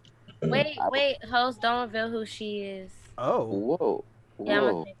 Wait, host, don't reveal who she is. Oh. Whoa. Yeah, I'm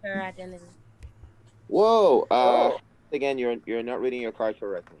gonna Whoa. take her identity. Whoa. Oh. Again, you're not reading your card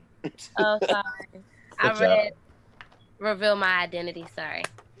correctly. Oh, sorry. I read reveal my identity. Sorry.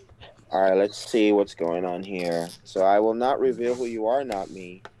 All right, let's see what's going on here. So I will not reveal who you are, not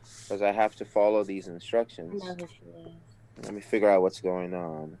me, because I have to follow these instructions. I know who she is. Let me figure out what's going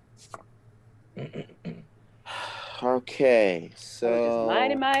on. Okay, so I was just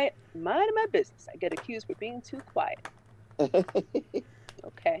minding my business. I get accused for being too quiet.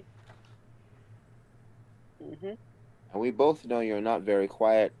 Okay. And we both know you're not very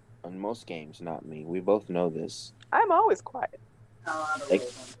quiet on most games, not me. We both know this. I'm always quiet.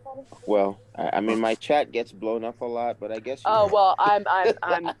 Well, I mean, my chat gets blown up a lot, but I guess. Oh well,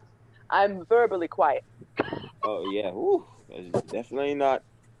 I'm verbally quiet. Oh yeah, ooh, definitely not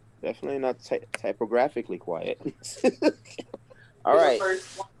typographically quiet. All right.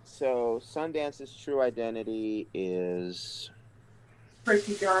 So Sundance's true identity is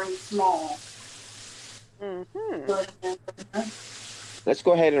pretty darn small. Let's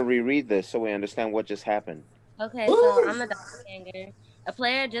go ahead and reread this so we understand what just happened. Okay, so I'm the doppelganger. A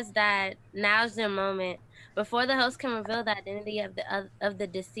player just died. Now's your moment. Before the host can reveal the identity of the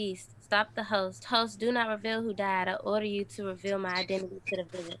deceased, stop the host. Host, do not reveal who died. I order you to reveal my identity to the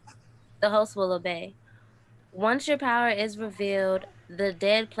village. The host will obey. Once your power is revealed, the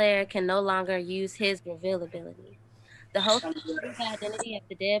dead player can no longer use his reveal ability. The host will reveal the identity of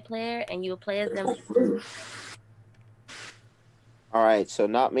the dead player, and you will play as them. All right, so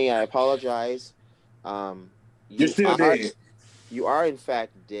not me. I apologize. You're still dead. You are in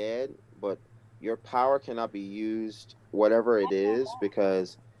fact dead, but your power cannot be used, whatever it is,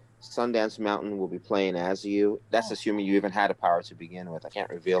 because Sundance Mountain will be playing as you. That's assuming you even had a power to begin with. I can't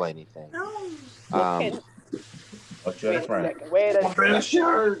reveal anything. Wait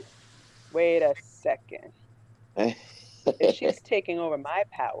a second. If she's taking over my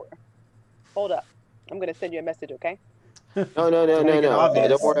power, hold up. I'm gonna send you a message, okay? No.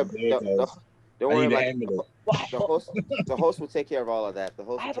 Don't worry about it. The host will take care of all of that. The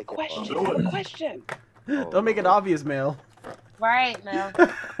host. I have a question. Don't make it obvious, Mel. Right, Mel.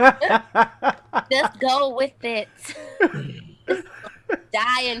 Just go with it.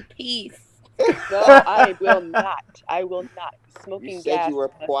 Die in peace. No, I will not. I will not. Smoking you said gas. You were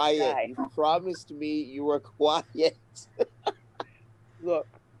quiet. Die. You promised me you were quiet. Look.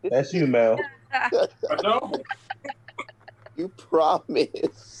 That's you, Mel. No. You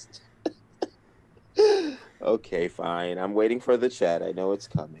promised. Okay, fine. I'm waiting for the chat. I know it's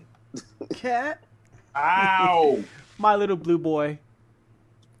coming. Cat. Ow. My little blue boy.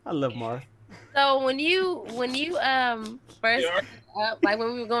 I love Marth. So when you first up, like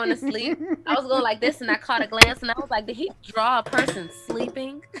when we were going to sleep, I was going like this, and I caught a glance, and I was like, did he draw a person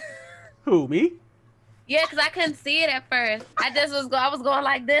sleeping? Who, me? Yeah, because I couldn't see it at first. I was going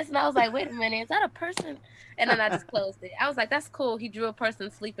like this, and I was like, wait a minute, is that a person? And then I just closed it. I was like, that's cool. He drew a person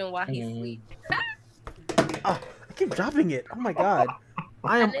sleeping while he sleeps. I keep dropping it. Oh my god.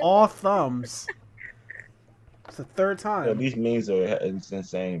 I am all thumbs. It's the third time. Yo, these memes are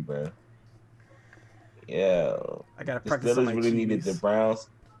insane, bro. Yeah. I gotta the practice on Steelers my really needed cheese. the Browns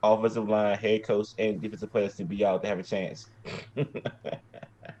offensive line, head coach, and defensive players to be out to have a chance.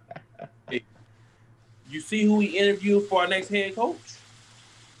 You see who we interviewed for our next head coach?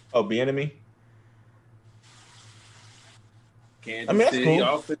 Oh, Bieniemy? Kansas that's City cool.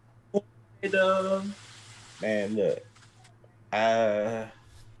 offense. Man, look.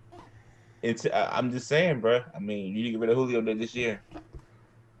 I'm just saying, bro. I mean, you need to get rid of Julio this year.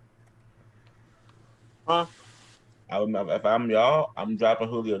 Huh? If I'm y'all, I'm dropping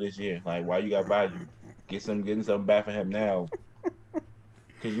Julio this year. Like, why you got value? Getting something back for him now.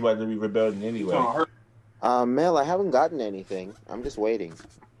 Because you about to be rebuilding anyway. Mel, I haven't gotten anything. I'm just waiting.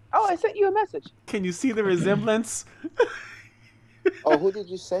 Oh, I sent you a message. Can you see the resemblance? Oh, who did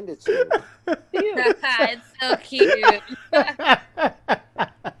you send it to? You. It's so cute.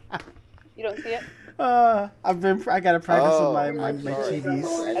 You don't see it? I gotta practice with my sorry.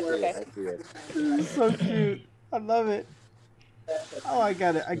 chivis. That's okay. I see it. It's so cute. I love it. Oh, I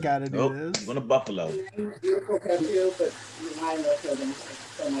gotta do I'm this. going to Buffalo. Beautiful tattoo, but mine look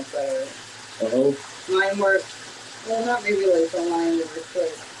so much better. Oh. Mine work. Well, not maybe like the line that was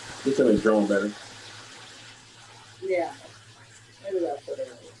quick. This one is drawn better. Yeah. Maybe that's what it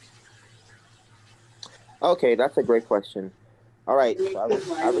is. Okay, that's a great question. All right, so I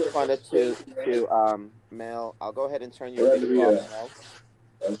responded to Mel. I'll go ahead and turn your video off, Mel.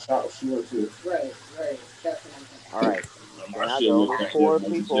 Right, that's what I'm saying. All right. There I go. There's 4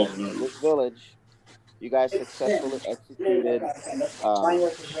 people in this village. You guys successfully executed. Sorry.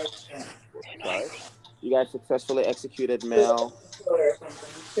 You guys successfully executed Mel,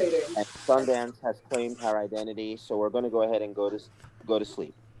 and Sundance has claimed her identity. So we're going to go ahead and go to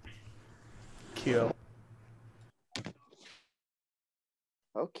sleep. Kill.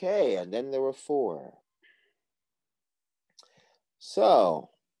 Okay, and then there were 4. So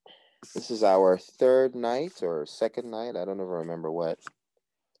this is our 3rd night or 2nd night. I don't even remember what.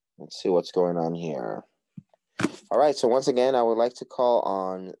 Let's see what's going on here. All right, so once again, I would like to call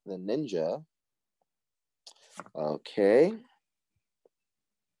on the ninja. Okay.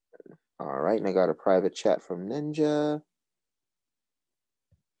 All right, and I got a private chat from Ninja.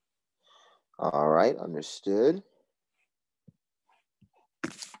 All right, understood.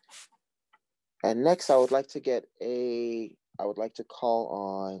 And next, I would like to call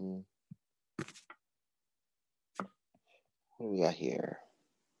on, what do we got here?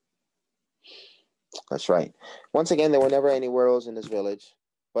 That's right. Once again, there were never any werewolves in this village,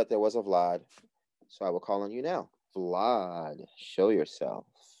 but there was a Vlad. So I will call on you now. Vlad, show yourself.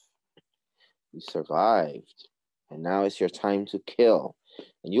 You survived. And now it's your time to kill.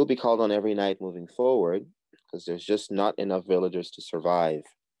 And you'll be called on every night moving forward because there's just not enough villagers to survive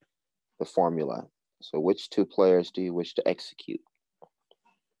the formula. So which 2 players do you wish to execute?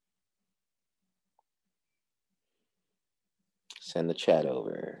 Send the chat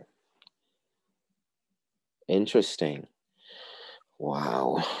over. Interesting.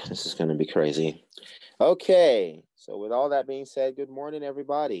 Wow, this is going to be crazy. Okay, so with all that being said, good morning,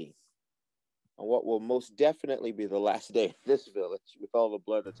 everybody. On what will most definitely be the last day of this village with all the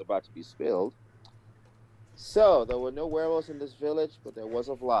blood that's about to be spilled. So, there were no werewolves in this village, but there was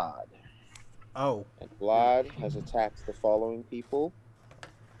a Vlad. Oh. And Vlad has attacked the following people.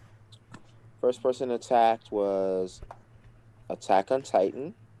 First person attacked was Attack on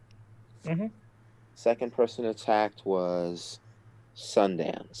Titan. Mm-hmm. Second person attacked was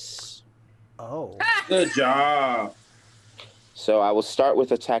Sundance. Oh. Good job. So I will start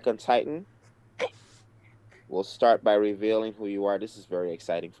with Attack on Titan. We'll start by revealing who you are. This is very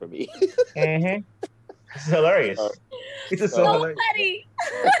exciting for me. Mm-hmm. This is hilarious. This is so hilarious. Funny.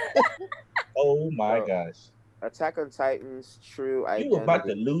 Oh my gosh. Attack on Titan's true identity. You about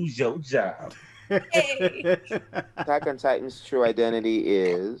to lose your job. Hey. Attack on Titan's true identity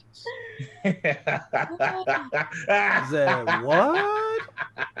is. That what?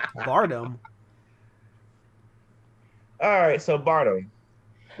 Bardem. All right, so Bardem.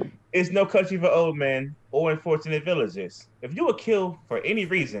 It's no country for old men or unfortunate villagers. If you were killed for any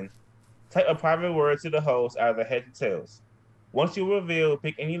reason, type a private word to the host out of the head to tails. Once you reveal,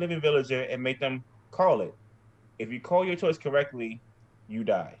 pick any living villager and make them call it. If you call your choice correctly, you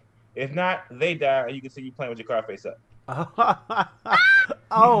die. If not, they die and you continue playing with your card face up.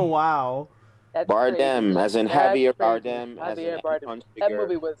 Oh, wow. That's Bardem, crazy. as in That's Javier crazy. Bardem, as in Javier Bardem. punch That figure.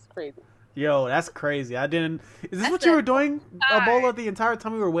 movie was crazy. Yo, that's crazy. I didn't. Is this That's what you a were doing, card. Ebola, the entire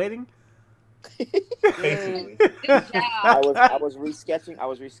time we were waiting? Basically. Good job. I was resketching.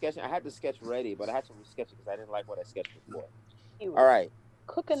 I had the sketch ready, but I had to resketch it because I didn't like what I sketched before. He was All right.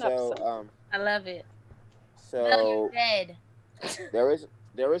 cooking up So something. I love it. No, so you're dead.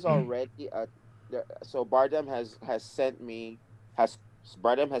 there is already so Bardem has sent me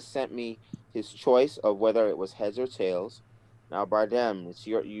his choice of whether it was heads or tails. Now Bardem, it's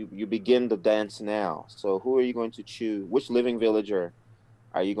you begin the dance now. So who are you going to choose? Which living villager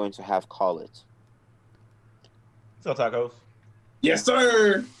are you going to have call it? So tacos. Yes,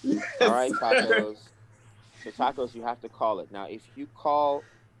 sir. All right, Tacos. So Tacos, you have to call it. Now if you call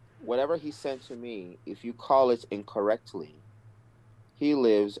whatever he sent to me, if you call it incorrectly, he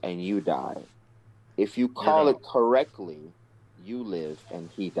lives and you die. If you call it correctly, you live and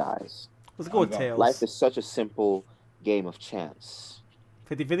he dies. Let's go with tails. Life is such a simple game of chance.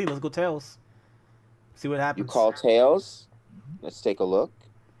 50-50, let's go tails. See what happens. You call tails. Let's take a look.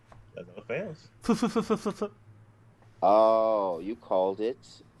 That's all fails. Oh, you called it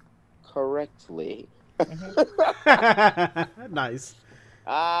correctly. Nice.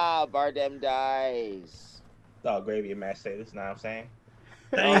 Ah, Bardem dies. Dog gravy and mashed potatoes, you know what I'm saying?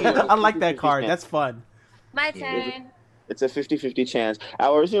 I like that card. That's fun. My turn. It's a 50-50 chance. I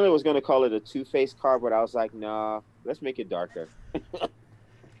originally was going to call it a two-face card, but I was like, nah, let's make it darker.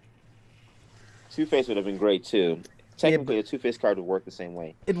 Two-face would have been great, too. Technically, a two-face card would work the same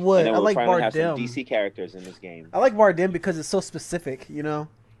way. It would. And then I like finally have some Bardem. DC characters in this game. I like Bardem because it's so specific, you know?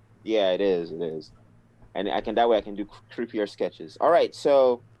 Yeah, it is. It is. And that way I can do creepier sketches. All right,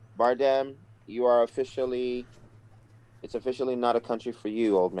 so Bardem, you are officially... It's officially not a country for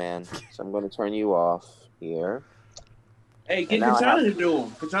you, old man. So I'm going to turn you off here. Hey, get Katana to do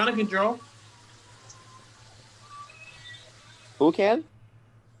them. Katana can draw. Who can?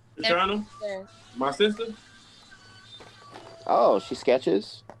 Eternal? My sister? Oh, she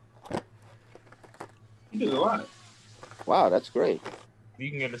sketches? She does a lot. Wow, that's great. You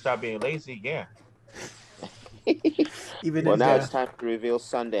can get her to stop being lazy, yeah. Even Well, in now death. it's time to reveal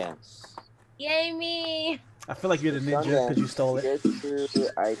Sundance. Yay me! I feel like you're the ninja because you stole it. Your true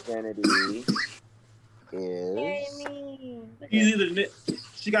identity Yay is... me! He's either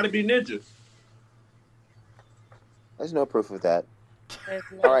she got to be ninja. There's no proof of that. There's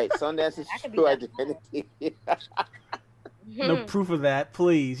no- All right, Sundance's I could be true that identity. No proof of that,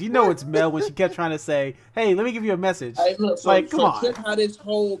 please. You know it's Mel when she kept trying to say, "Hey, let me give you a message." Hey, look, so, Like, come so on. check how this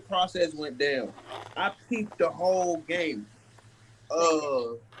whole process went down. I peeped the whole game.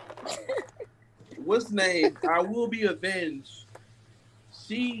 What's the name? I will be avenged.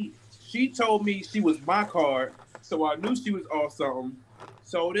 She told me she was my card, so I knew she was off something.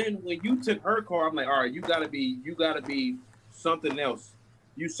 So then when you took her card, I'm like, all right, you gotta be something else.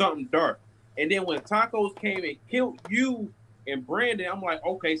 You something dark. And then when Tacos came and killed you and Brandon, I'm like,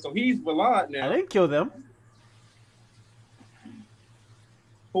 okay, so he's Vlad now. I didn't kill them.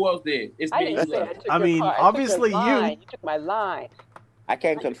 Who else did? It's I me. didn't You say I left. took I your mean, car. I took obviously your you. line. You took my line. I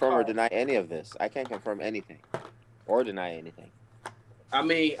can't confirm or card. deny any of this. I can't confirm anything or deny anything. I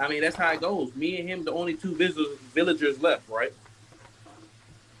mean, that's how it goes. Me and him, the only two villagers left, right?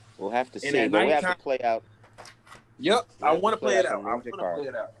 We'll have to And see, at but we have to nighttime- play out. Yep, We I have to want to play play it out out. some I want ninja to cards. play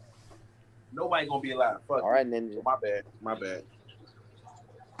it out. Nobody gonna be alive. Fuck. All right, Ninja. My bad. My bad.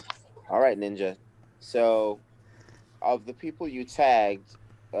 All right, Ninja. So, of the people you tagged,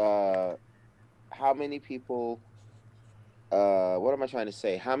 how many people? What am I trying to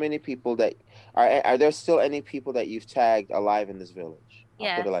say? How many people that are there still any people that you've tagged alive in this village?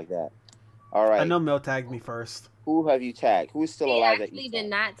 I'll put it Yes. like that. All right. I know Mel tagged me first. Who have you tagged? Who is still She alive that actually you did tagged?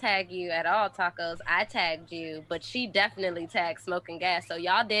 not tag you at all, Tacos. I tagged you, but she definitely tagged Smoking Gas. So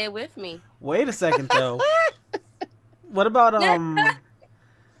y'all did with me. Wait a second though. What about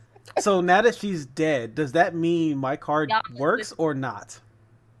So now that she's dead, does that mean my card Y'all works or not?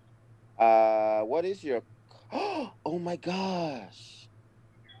 What is your? Oh my gosh.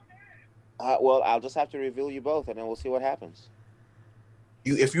 Well, I'll just have to reveal you both, and then we'll see what happens.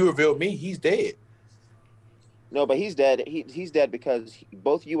 If you reveal me, he's dead. No, but he's dead. He's dead because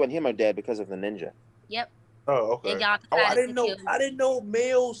both you and him are dead because of the ninja. Yep. Oh, okay. And y'all Oh, I decided didn't to know. kill I didn't know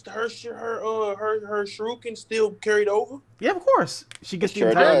Mels her shuriken still carried over. Yeah, of course. She gets It the sure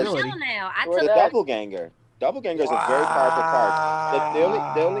entire does. ability. Kill now. I Or took the doppelganger. Doppelganger is a very powerful card.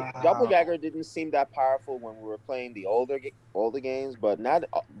 The only doppelganger didn't seem that powerful when we were playing the older games, but now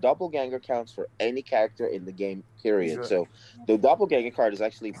doppelganger counts for any character in the game. Period. Sure. So the doppelganger card is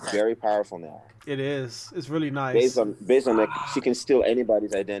actually very powerful now. It is. It's really nice. Based on that, she can steal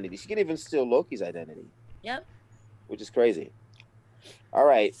anybody's identity. She can even steal Loki's identity. Yep. Which is crazy. All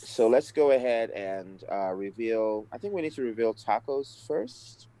right, so let's go ahead and reveal. I think we need to reveal Tacos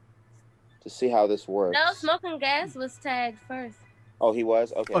first to see how this works. No, Smoking Gas was tagged first. Oh, he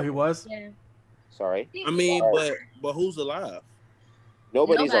was? Okay. Oh, he was? Yeah. Sorry. I mean, All right. but who's alive?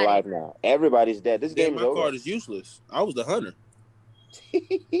 Nobody's Nobody. alive now. Everybody's dead. This Then game is my over. card is useless. I was the hunter.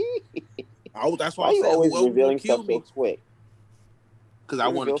 That's why Why I are you said always whoever revealing will kill stuff me. so quick? Because I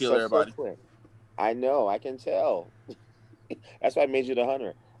You want to reveal kill stuff so everybody. quick. I know. I can tell. That's why I made you the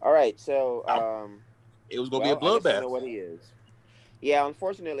hunter. All right, so It was gonna well, be a I guess you bloodbath. know what he is. Yeah,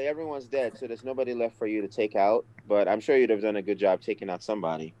 unfortunately, everyone's dead, so there's nobody left for you to take out. But I'm sure you'd have done a good job taking out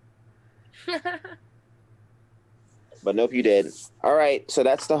somebody. But nope, you did. All right, so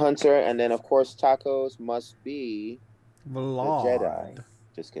that's the hunter, and then of course Tacos must be Vlad. the Jedi.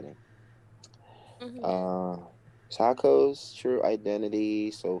 Just kidding. Mhm. Tacos true identity.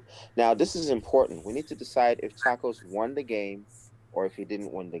 So now this is important. We need to decide if Tacos won the game or if he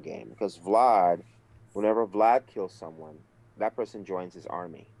didn't win the game. Because Vlad, whenever Vlad kills someone, that person joins his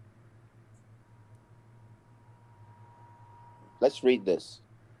army. Let's read this.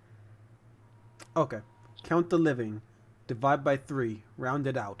 Okay. Count the living. Divide by 3. Round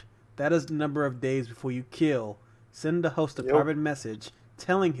it out. That is the number of days before you kill. Send the host a private message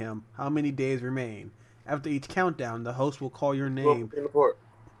telling him how many days remain. After each countdown, the host will call your name.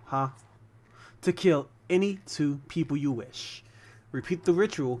 To kill any 2 people you wish. Repeat the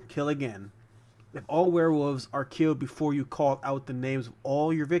ritual. Kill again. If all werewolves are killed before you call out the names of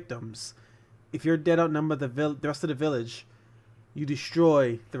all your victims, if your dead outnumber the rest of the village, you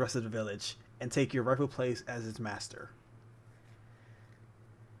destroy the rest of the village and take your rightful place as its master.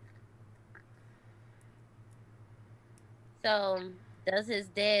 So, does his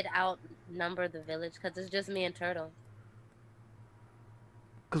dead outnumber the village? Because it's just me and Turtle.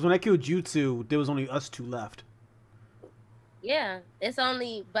 Because when I killed you 2, there was only us 2 left. Yeah, it's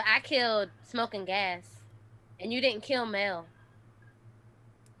only, but I killed Smoking Gas, and you didn't kill Mel.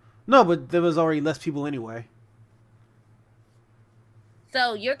 No, but there was already less people anyway.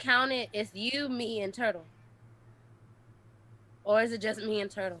 So you're counted. It's you, me, and Turtle, or is it just me and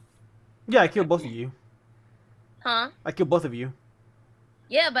Turtle? Yeah, I killed both of you. Huh? I killed both of you.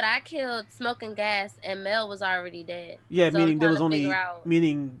 Yeah, but I killed Smoking Gas, and Mel was already dead. Yeah, So meaning I'm there trying was to only figure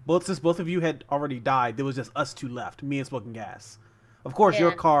out- since both of you had already died, there was just us two left, me and Smoking Gas. Of course, your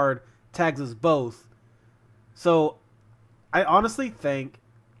Yeah. card tags us both. So, I honestly think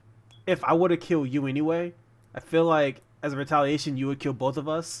if I would have killed you anyway, I feel like as a retaliation, you would kill both of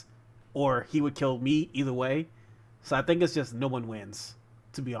us, or he would kill me. Either way, so I think it's just no one wins.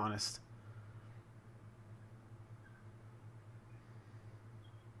 To be honest.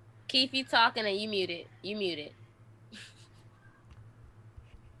 Keith, you talking and you muted. You muted.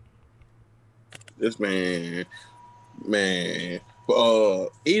 This man. Even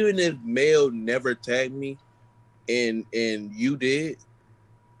if Mel never tagged me, and you did,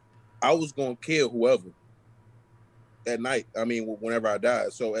 I was gonna kill whoever at night. I mean, whenever I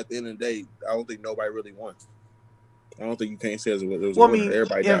died. So at the end of the day, I don't think nobody really won. I don't think you can't say it was Well, a I winner. mean,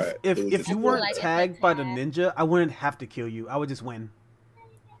 Everybody died. if you feel weren't like it's a tagged by the tag. ninja, I wouldn't have to kill you. I would just win.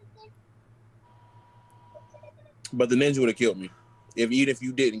 But the ninja would have killed me. Even if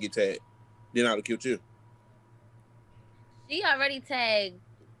you didn't get tagged, then I would have killed you. She already tagged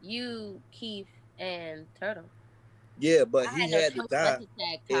you, Keith, and Turtle. Yeah, but I he no had to choice die.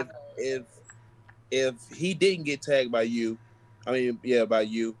 but to tag If he didn't get tagged by you, by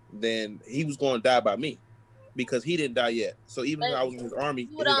you, then he was going to die by me because he didn't die yet. So even if I was in his army,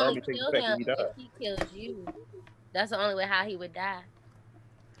 you would his only army takes kill effect and him he died. if he kills you. That's the only way how he would die.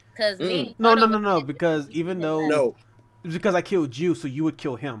 Because me, No. Because even though No, it's because I killed you, so you would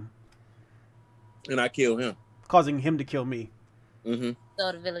kill him, and I killed him. causing him to kill me. Mm-hmm.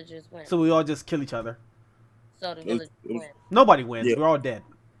 So the villagers win. So we all just kill each other. So the villagers win. Nobody wins. Yeah. We're all dead.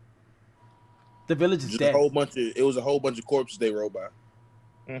 The village is Just dead. it was a whole bunch of corpses they rolled by.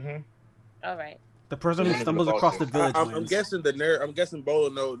 Mm-hmm. All right. The person who stumbles across the village I'm wins. guessing I'm guessing Bolo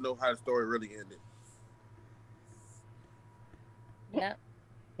know how the story really ended. Yep.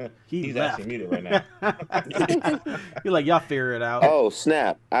 He's left. actually muted right now. You're like, y'all figure it out. Oh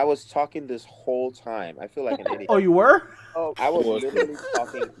snap! I was talking this whole time. I feel like an idiot. Oh, you were? Oh, I was literally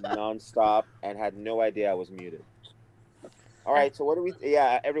talking nonstop and had no idea I was muted. All right, so what do we?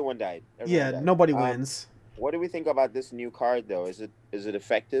 Yeah, everyone died. Everyone died. Nobody wins. What do we think about this new card, though? Is it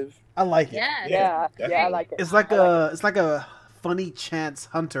effective? I like it. Yeah. yeah, I like it. It's like a funny chance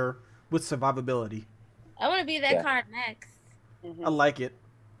hunter with survivability. I want to be that card next. I like it.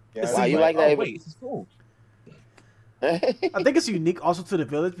 Yeah, Wow, you like that? Wait, this is cool. I think it's unique also to the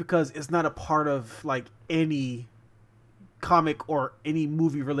village because it's not a part of like any comic or any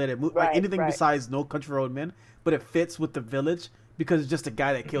movie related movie, like anything besides No Country for Old Men, but it fits with the village because it's just a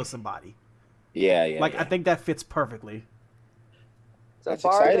guy that kills somebody. Yeah. I think that fits perfectly. So That's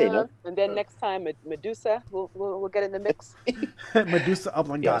Barda, exciting, huh? and then next time Medusa, we'll get in the mix. Medusa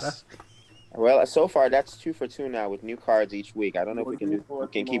Oblongata. Yes. Well, so far that's 2 for 2 now with new cards each week. I don't know if we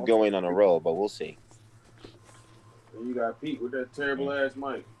can keep going on a roll, but we'll see. And you got Pete with that terrible ass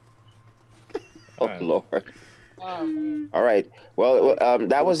mic. Oh Lord. All right. Well,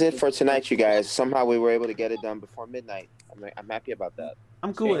 that was it for tonight, you guys. Somehow we were able to get it done before midnight. I'm happy about that.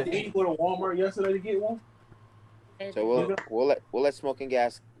 I'm cool with it. Did you go to Walmart yesterday to get one? So we'll let Smoking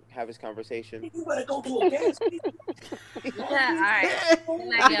Gas have his conversation. You better go to a gas station. Yeah, all right. Good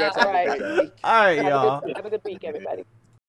night, You guys y'all. have a great week. All right, y'all. Have a good week, everybody.